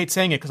 and I hate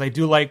saying it because I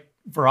do like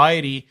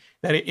variety,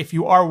 that if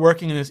you are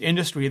working in this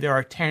industry, there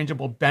are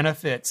tangible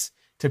benefits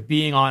to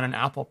being on an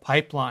Apple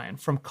pipeline,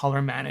 from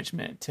color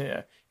management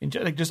to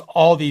like just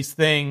all these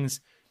things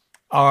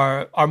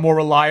are more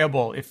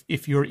reliable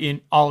if you're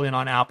all in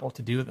on Apple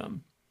to do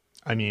them.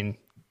 I mean,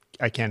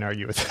 I can't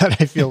argue with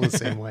that. I feel the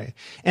same way.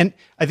 And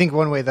I think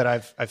one way that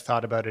I've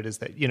thought about it is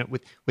that,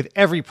 with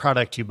every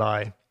product you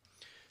buy,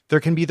 there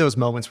can be those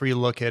moments where you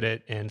look at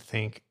it and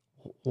think,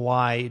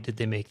 why did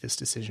they make this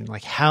decision?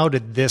 Like, how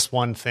did this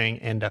one thing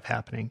end up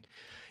happening?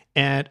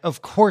 And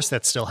of course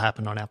that still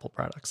happened on Apple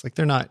products. Like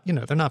they're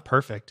not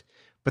perfect,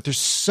 but there's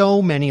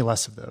so many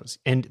less of those.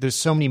 And there's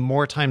so many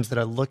more times that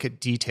I look at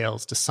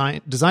details,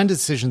 design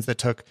decisions that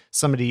took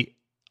somebody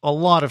a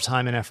lot of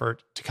time and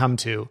effort to come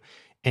to.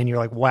 And you're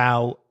like,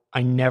 wow,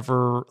 I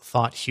never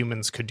thought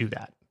humans could do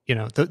that.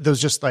 Those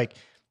just like,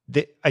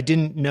 I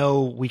didn't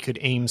know we could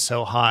aim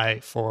so high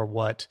for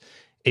what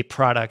a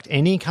product,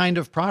 any kind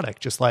of product,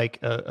 just like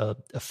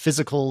a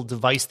physical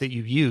device that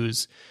you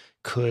use,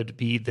 could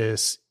be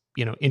this,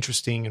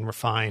 interesting and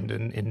refined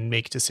and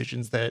make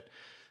decisions that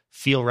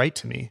feel right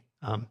to me.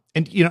 And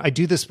I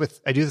do this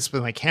with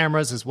my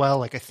cameras as well.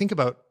 Like I think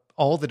about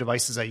all the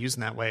devices I use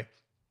in that way,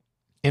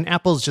 and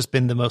Apple's just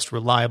been the most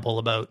reliable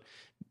about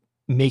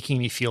making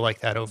me feel like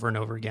that over and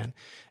over again.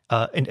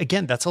 And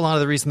again, that's a lot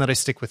of the reason that I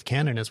stick with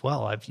Canon as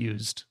well. I've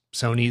used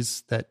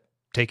Sonys that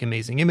take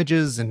amazing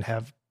images and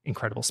have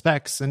incredible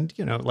specs, and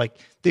like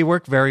they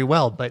work very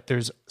well, but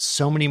there's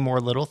so many more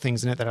little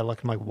things in it that I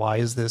look and I'm like, why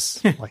is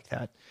this like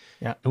that?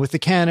 Yeah. And with the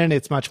Canon,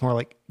 it's much more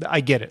like,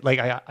 I get it. Like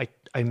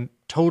I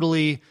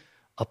totally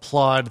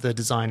applaud the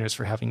designers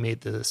for having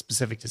made the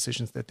specific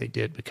decisions that they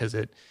did, because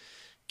it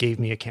gave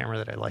me a camera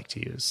that I like to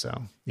use.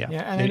 So yeah.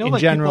 And in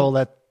general,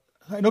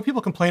 I know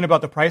people complain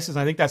about the prices, and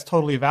I think that's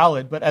totally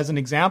valid. But as an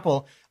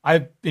example,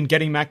 I've been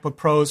getting MacBook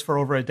Pros for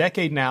over a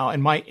decade now,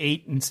 and my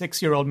 8 and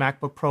 6-year-old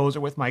MacBook Pros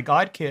are with my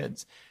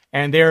godkids,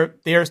 and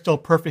they're still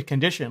perfect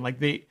condition. Like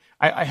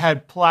I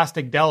had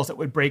plastic Dells that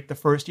would break the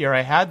first year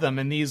I had them,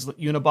 and these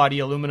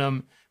unibody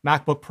aluminum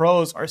MacBook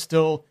Pros are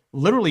still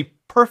literally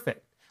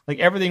perfect. Like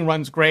everything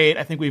runs great.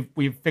 I think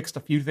we've fixed a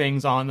few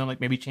things on them,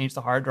 like maybe changed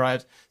the hard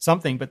drives,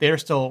 something, but they're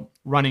still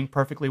running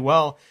perfectly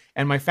well.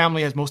 And my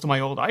family has most of my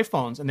old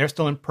iPhones, and they're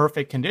still in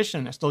perfect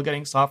condition. They're still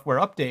getting software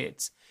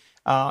updates.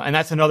 And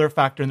that's another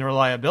factor in the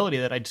reliability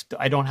that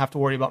I don't have to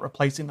worry about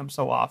replacing them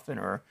so often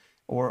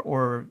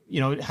or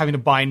having to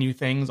buy new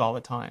things all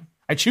the time.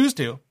 I choose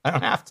to. I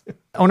don't have to.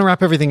 I want to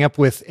wrap everything up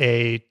with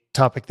a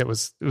topic it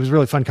was a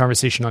really fun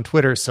conversation on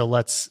Twitter, so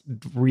let's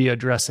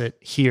readdress it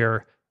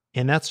here.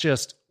 And that's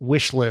just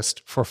wish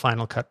list for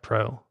Final Cut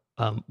Pro.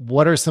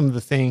 What are some of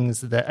the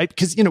things that,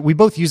 because we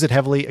both use it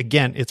heavily.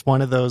 Again, it's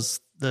one of those,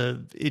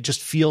 it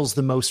just feels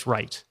the most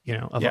right,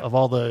 of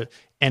all the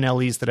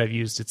NLEs that I've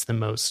used, it's the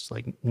most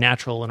like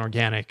natural and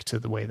organic to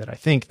the way that I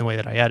think, the way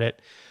that I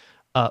edit.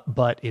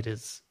 But it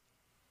is,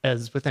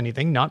 as with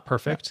anything, not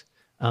perfect.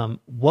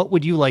 What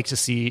would you like to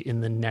see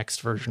in the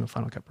next version of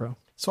Final Cut Pro?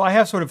 So I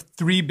have sort of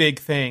three big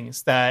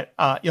things that,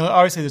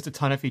 obviously there's a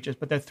ton of features,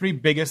 but the three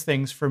biggest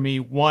things for me.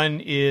 One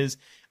is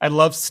I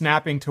love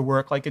snapping to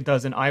work like it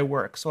does in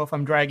iWork. So if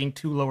I'm dragging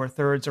two lower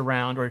thirds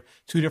around or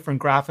two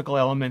different graphical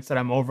elements that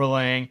I'm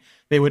overlaying,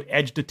 they would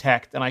edge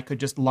detect and I could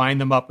just line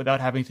them up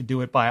without having to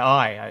do it by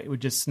eye. It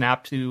would just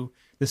snap to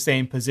the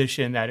same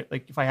position that,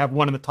 like if I have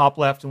one in the top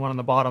left and one on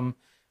the bottom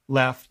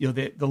left,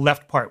 the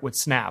left part would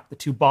snap. The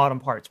two bottom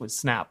parts would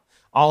snap.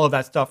 All of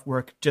that stuff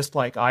worked just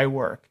like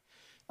iWork.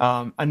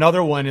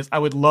 Another one is I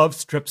would love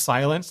strip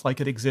silence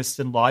like it exists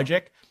in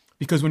Logic,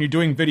 because when you're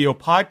doing video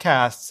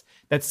podcasts,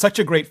 that's such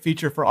a great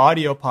feature for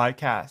audio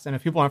podcasts. And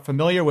if people aren't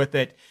familiar with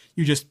it,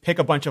 you just pick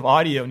a bunch of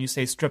audio and you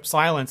say strip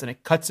silence and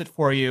it cuts it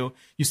for you.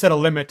 You set a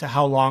limit to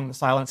how long the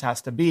silence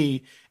has to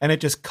be, and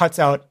it just cuts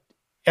out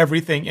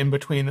everything in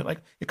between.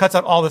 Like it cuts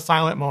out all the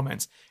silent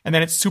moments. And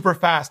then it's super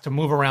fast to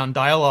move around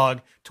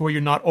dialogue to where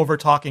you're not over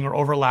talking or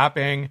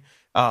overlapping.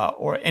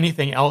 Or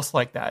anything else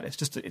like that.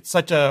 It's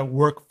such a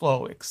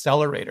workflow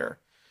accelerator.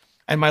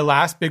 And my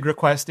last big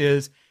request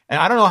is, and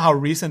I don't know how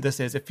recent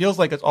this is, it feels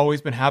like it's always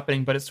been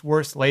happening, but it's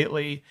worse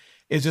lately,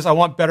 is just I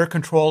want better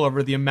control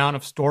over the amount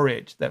of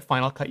storage that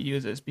Final Cut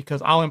uses,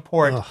 because I'll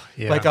import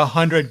like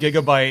 100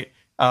 gigabyte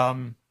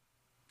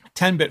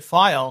 10-bit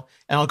file,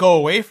 and I'll go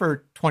away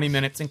for 20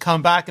 minutes and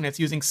come back and it's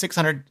using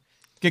 600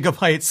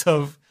 gigabytes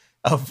of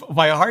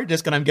via hard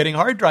disk, and I'm getting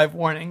hard drive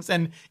warnings.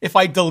 And if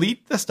I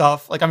delete the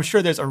stuff, like I'm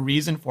sure there's a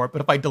reason for it,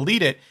 but if I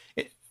delete it,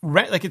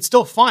 it's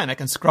still fine. I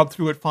can scrub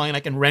through it fine. I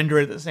can render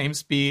it at the same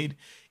speed.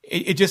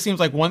 It just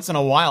seems like once in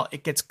a while,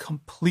 it gets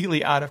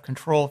completely out of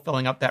control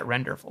filling up that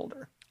render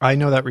folder. I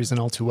know that reason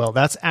all too well.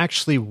 That's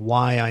actually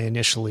why I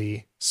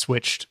initially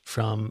switched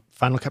from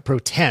Final Cut Pro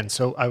 10.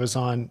 So I was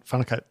on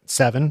Final Cut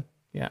 7.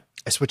 Yeah.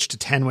 I switched to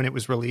 10 when it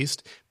was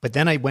released, but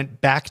then I went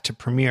back to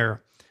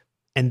Premiere.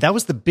 And that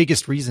was the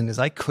biggest reason, is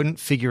I couldn't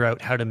figure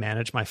out how to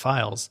manage my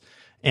files.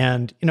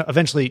 And,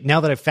 eventually, now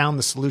that I've found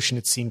the solution,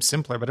 it seems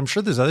simpler, but I'm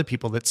sure there's other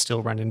people that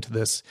still run into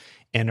this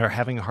and are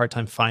having a hard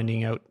time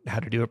finding out how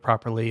to do it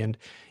properly. And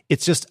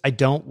it's just, I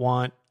don't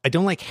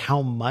like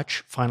how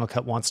much Final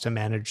Cut wants to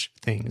manage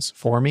things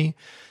for me.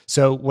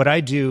 So what I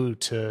do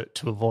to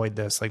avoid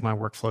this, like my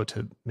workflow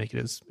to make it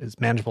as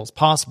manageable as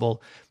possible,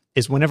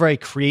 is whenever I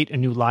create a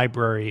new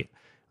library,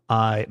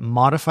 I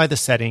modify the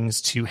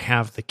settings to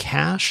have the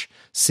cache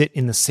sit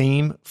in the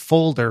same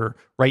folder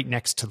right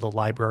next to the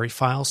library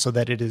file so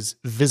that it is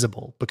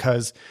visible,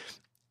 because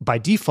by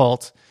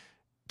default,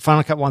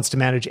 Final Cut wants to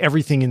manage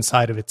everything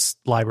inside of its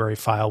library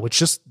file, which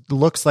just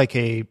looks like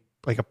a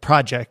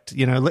project.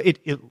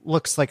 It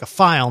looks like a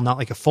file, not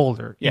like a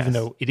folder, even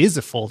though it is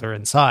a folder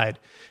inside.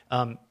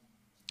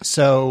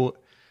 So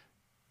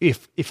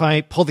if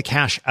I pull the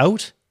cache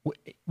out,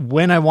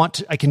 when I want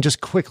to, I can just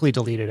quickly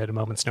delete it at a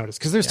moment's notice,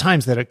 because there's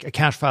times that a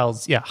cache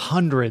file's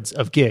hundreds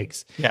of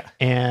gigs,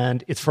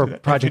 and it's for a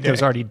project that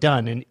was already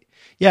done, and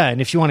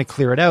if you want to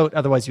clear it out,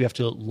 otherwise you have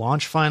to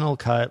launch Final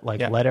Cut,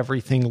 let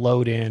everything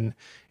load in,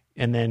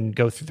 and then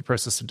go through the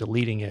process of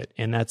deleting it,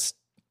 and that's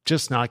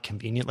just not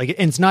convenient.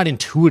 And it's not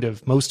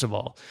intuitive, most of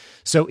all.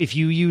 So if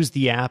you use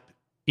the app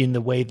in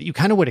the way that you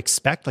kind of would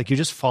expect, like you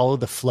just follow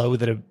the flow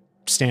that a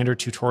standard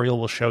tutorial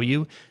will show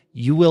you,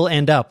 you will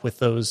end up with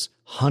those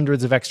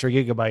hundreds of extra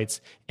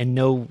gigabytes and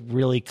no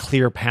really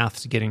clear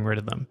path to getting rid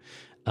of them.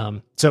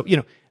 So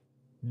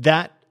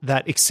that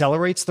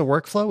accelerates the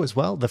workflow as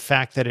well. The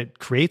fact that it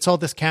creates all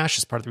this cache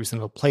is part of the reason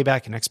it'll play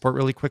back and export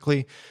really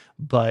quickly,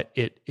 but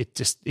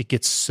it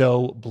gets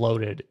so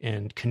bloated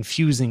and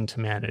confusing to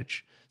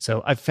manage.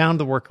 So I've found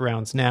the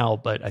workarounds now,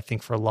 but I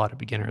think for a lot of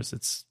beginners,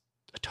 it's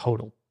a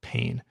total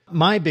pain.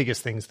 My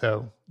biggest things,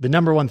 though, the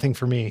number one thing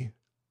for me,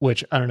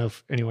 which I don't know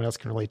if anyone else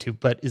can relate to,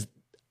 but is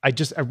I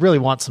really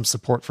want some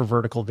support for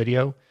vertical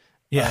video.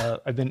 Yeah.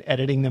 I've been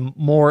editing them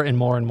more and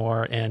more and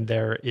more, and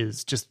there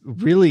is just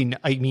really,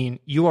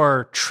 you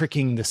are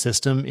tricking the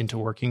system into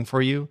working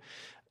for you.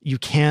 You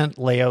can't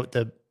lay out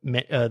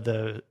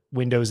the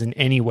windows in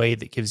any way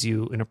that gives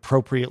you an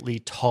appropriately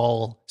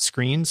tall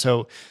screen.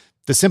 So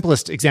the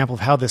simplest example of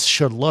how this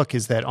should look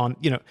is that on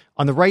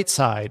the right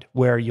side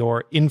where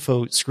your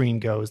info screen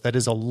goes, that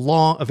is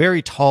a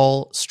very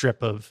tall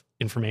strip of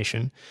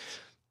information.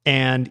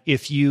 And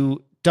if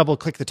you double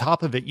click the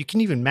top of it, you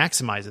can even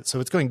maximize it. So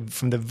it's going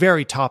from the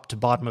very top to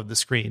bottom of the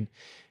screen.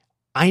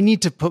 I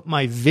need to put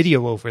my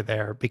video over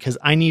there because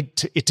I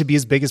need it to be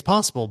as big as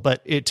possible.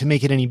 But to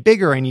make it any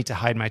bigger, I need to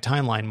hide my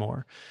timeline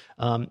more.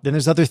 Then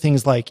there's other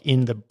things like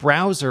in the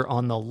browser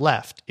on the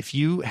left. If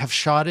you have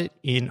shot it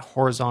in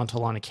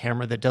horizontal on a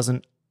camera that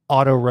doesn't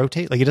auto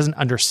rotate, like it doesn't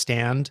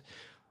understand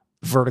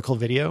vertical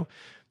video,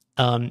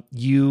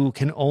 you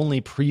can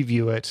only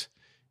preview it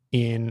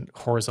in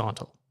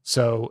horizontal.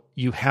 So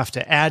you have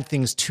to add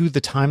things to the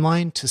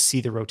timeline to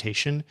see the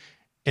rotation.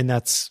 And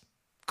that's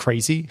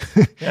crazy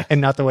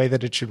and not the way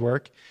that it should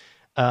work.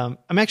 I'm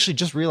actually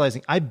just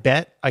realizing, I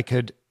bet I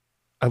could,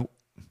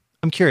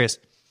 I'm curious,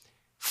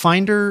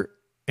 Finder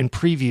and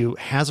Preview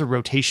has a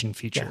rotation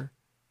feature.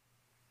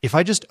 If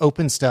I just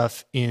open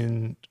stuff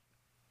in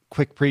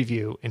Quick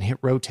Preview and hit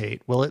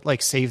rotate, will it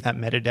like save that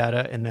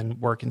metadata and then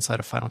work inside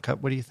of Final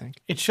Cut? What do you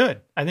think? It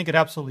should. I think it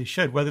absolutely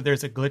should. Whether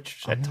there's a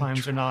glitch at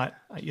times or not,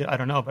 I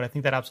don't know, but I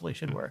think that absolutely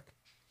should work.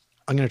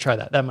 I'm going to try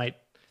that. That might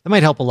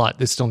help a lot.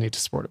 They still need to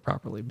support it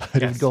properly, but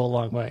it would go a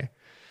long way.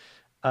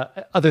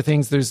 Other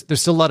things, there's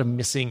still a lot of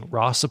missing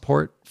RAW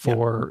support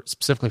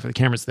specifically for the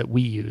cameras that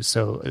we use.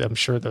 So I'm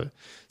sure the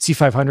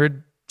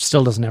C500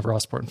 still doesn't have RAW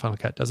support in Final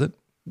Cut, does it?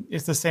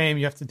 It's the same.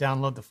 You have to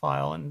download the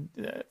file and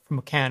from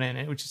a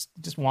Canon, which is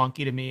just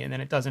wonky to me. And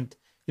then it doesn't.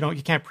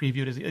 You can't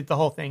preview it. The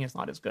whole thing is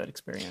not as good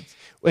experience.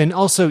 And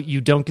also, you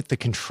don't get the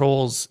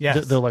controls,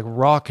 the like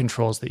raw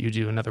controls that you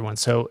do in other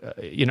ones. So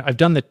I've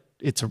done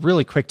it's a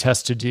really quick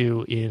test to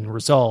do in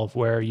Resolve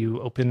where you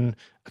open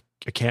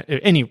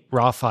any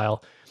RAW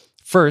file.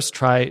 First,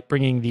 try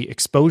bringing the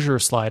exposure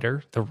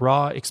slider, the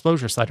raw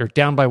exposure slider,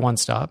 down by one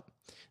stop.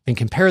 Then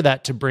compare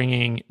that to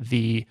bringing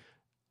the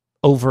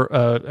I don't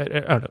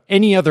know,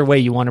 any other way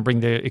you want to bring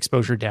the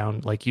exposure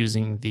down, like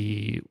using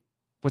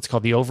what's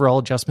called the overall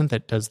adjustment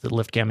that does the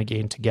lift, gamma,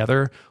 gain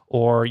together,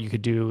 or you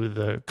could do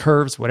the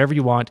curves, whatever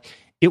you want.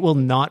 It will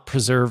not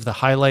preserve the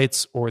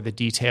highlights or the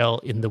detail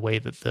in the way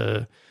that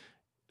the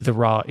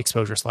raw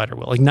exposure slider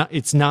will.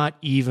 It's not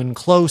even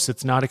close.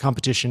 It's not a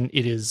competition.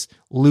 It is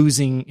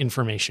losing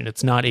information.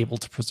 It's not able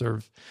to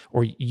preserve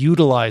or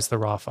utilize the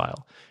raw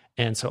file.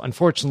 And so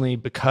unfortunately,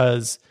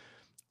 because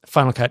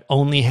Final Cut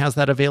only has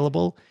that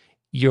available,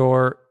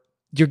 you're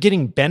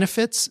getting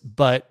benefits,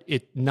 but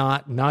it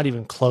not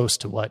even close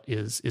to what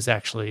is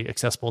actually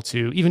accessible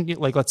to even,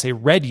 like, let's say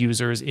Red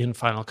users in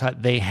Final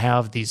Cut. They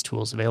have these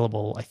tools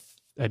available,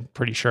 I'm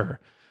pretty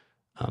sure,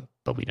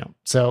 but we don't.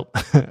 So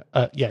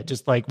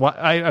just like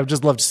I would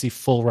just love to see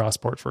full RAW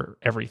support for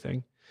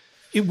everything.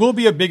 It will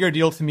be a bigger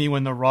deal to me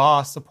when the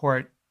RAW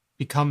support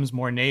becomes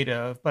more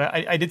native. But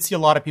I did see a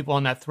lot of people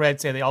on that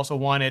thread say they also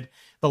wanted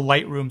the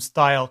Lightroom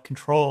style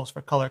controls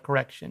for color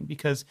correction,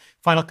 because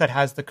Final Cut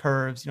has the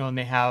curves, and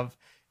they have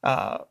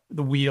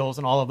the wheels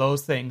and all of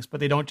those things, but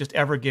they don't just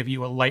ever give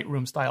you a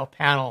Lightroom style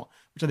panel,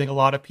 which I think a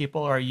lot of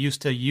people are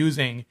used to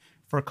using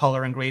for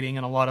color and grading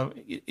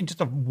and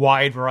just a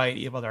wide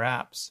variety of other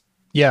apps.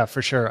 Yeah,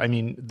 for sure. I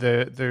mean,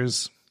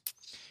 there's,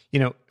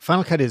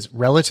 Final Cut is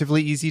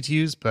relatively easy to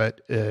use,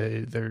 but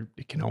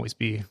it can always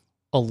be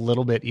a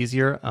little bit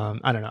easier.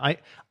 I don't know.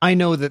 I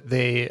know that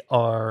they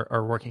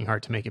are working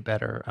hard to make it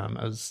better.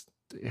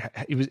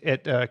 It was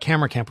at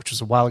Camera Camp, which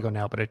was a while ago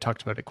now, but I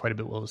talked about it quite a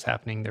bit while it was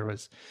happening. There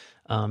was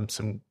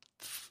some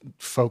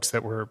folks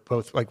that were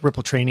both, like,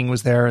 Ripple Training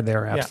was there.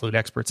 They're absolute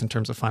experts in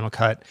terms of Final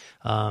Cut.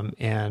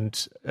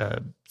 And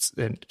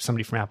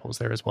somebody from Apple was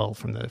there as well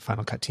from the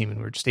Final Cut team. And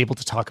we were just able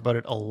to talk about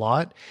it a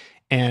lot.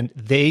 And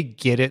they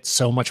get it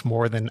so much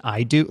more than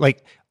I do.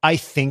 Like, I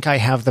think I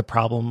have the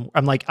problem.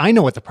 I'm like, I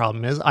know what the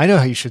problem is. I know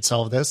how you should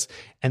solve this.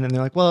 And then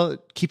they're like, well,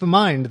 keep in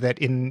mind that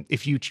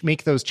if you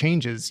make those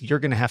changes, you're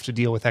going to have to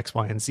deal with X,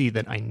 Y, and Z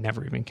that I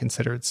never even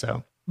considered.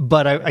 So,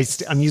 but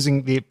I'm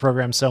using the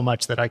program so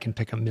much that I can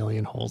pick a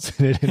million holes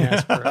in it and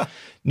ask for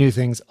new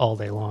things all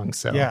day long.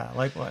 So yeah,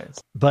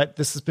 likewise. But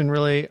this has been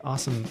really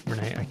awesome,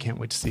 Rene. I can't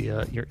wait to see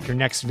your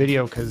next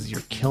video, because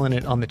you're killing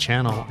it on the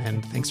channel.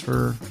 And thanks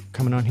for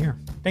coming on here.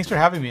 Thanks for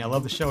having me. I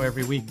love the show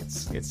every week.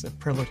 It's a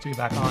privilege to be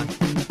back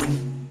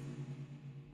on.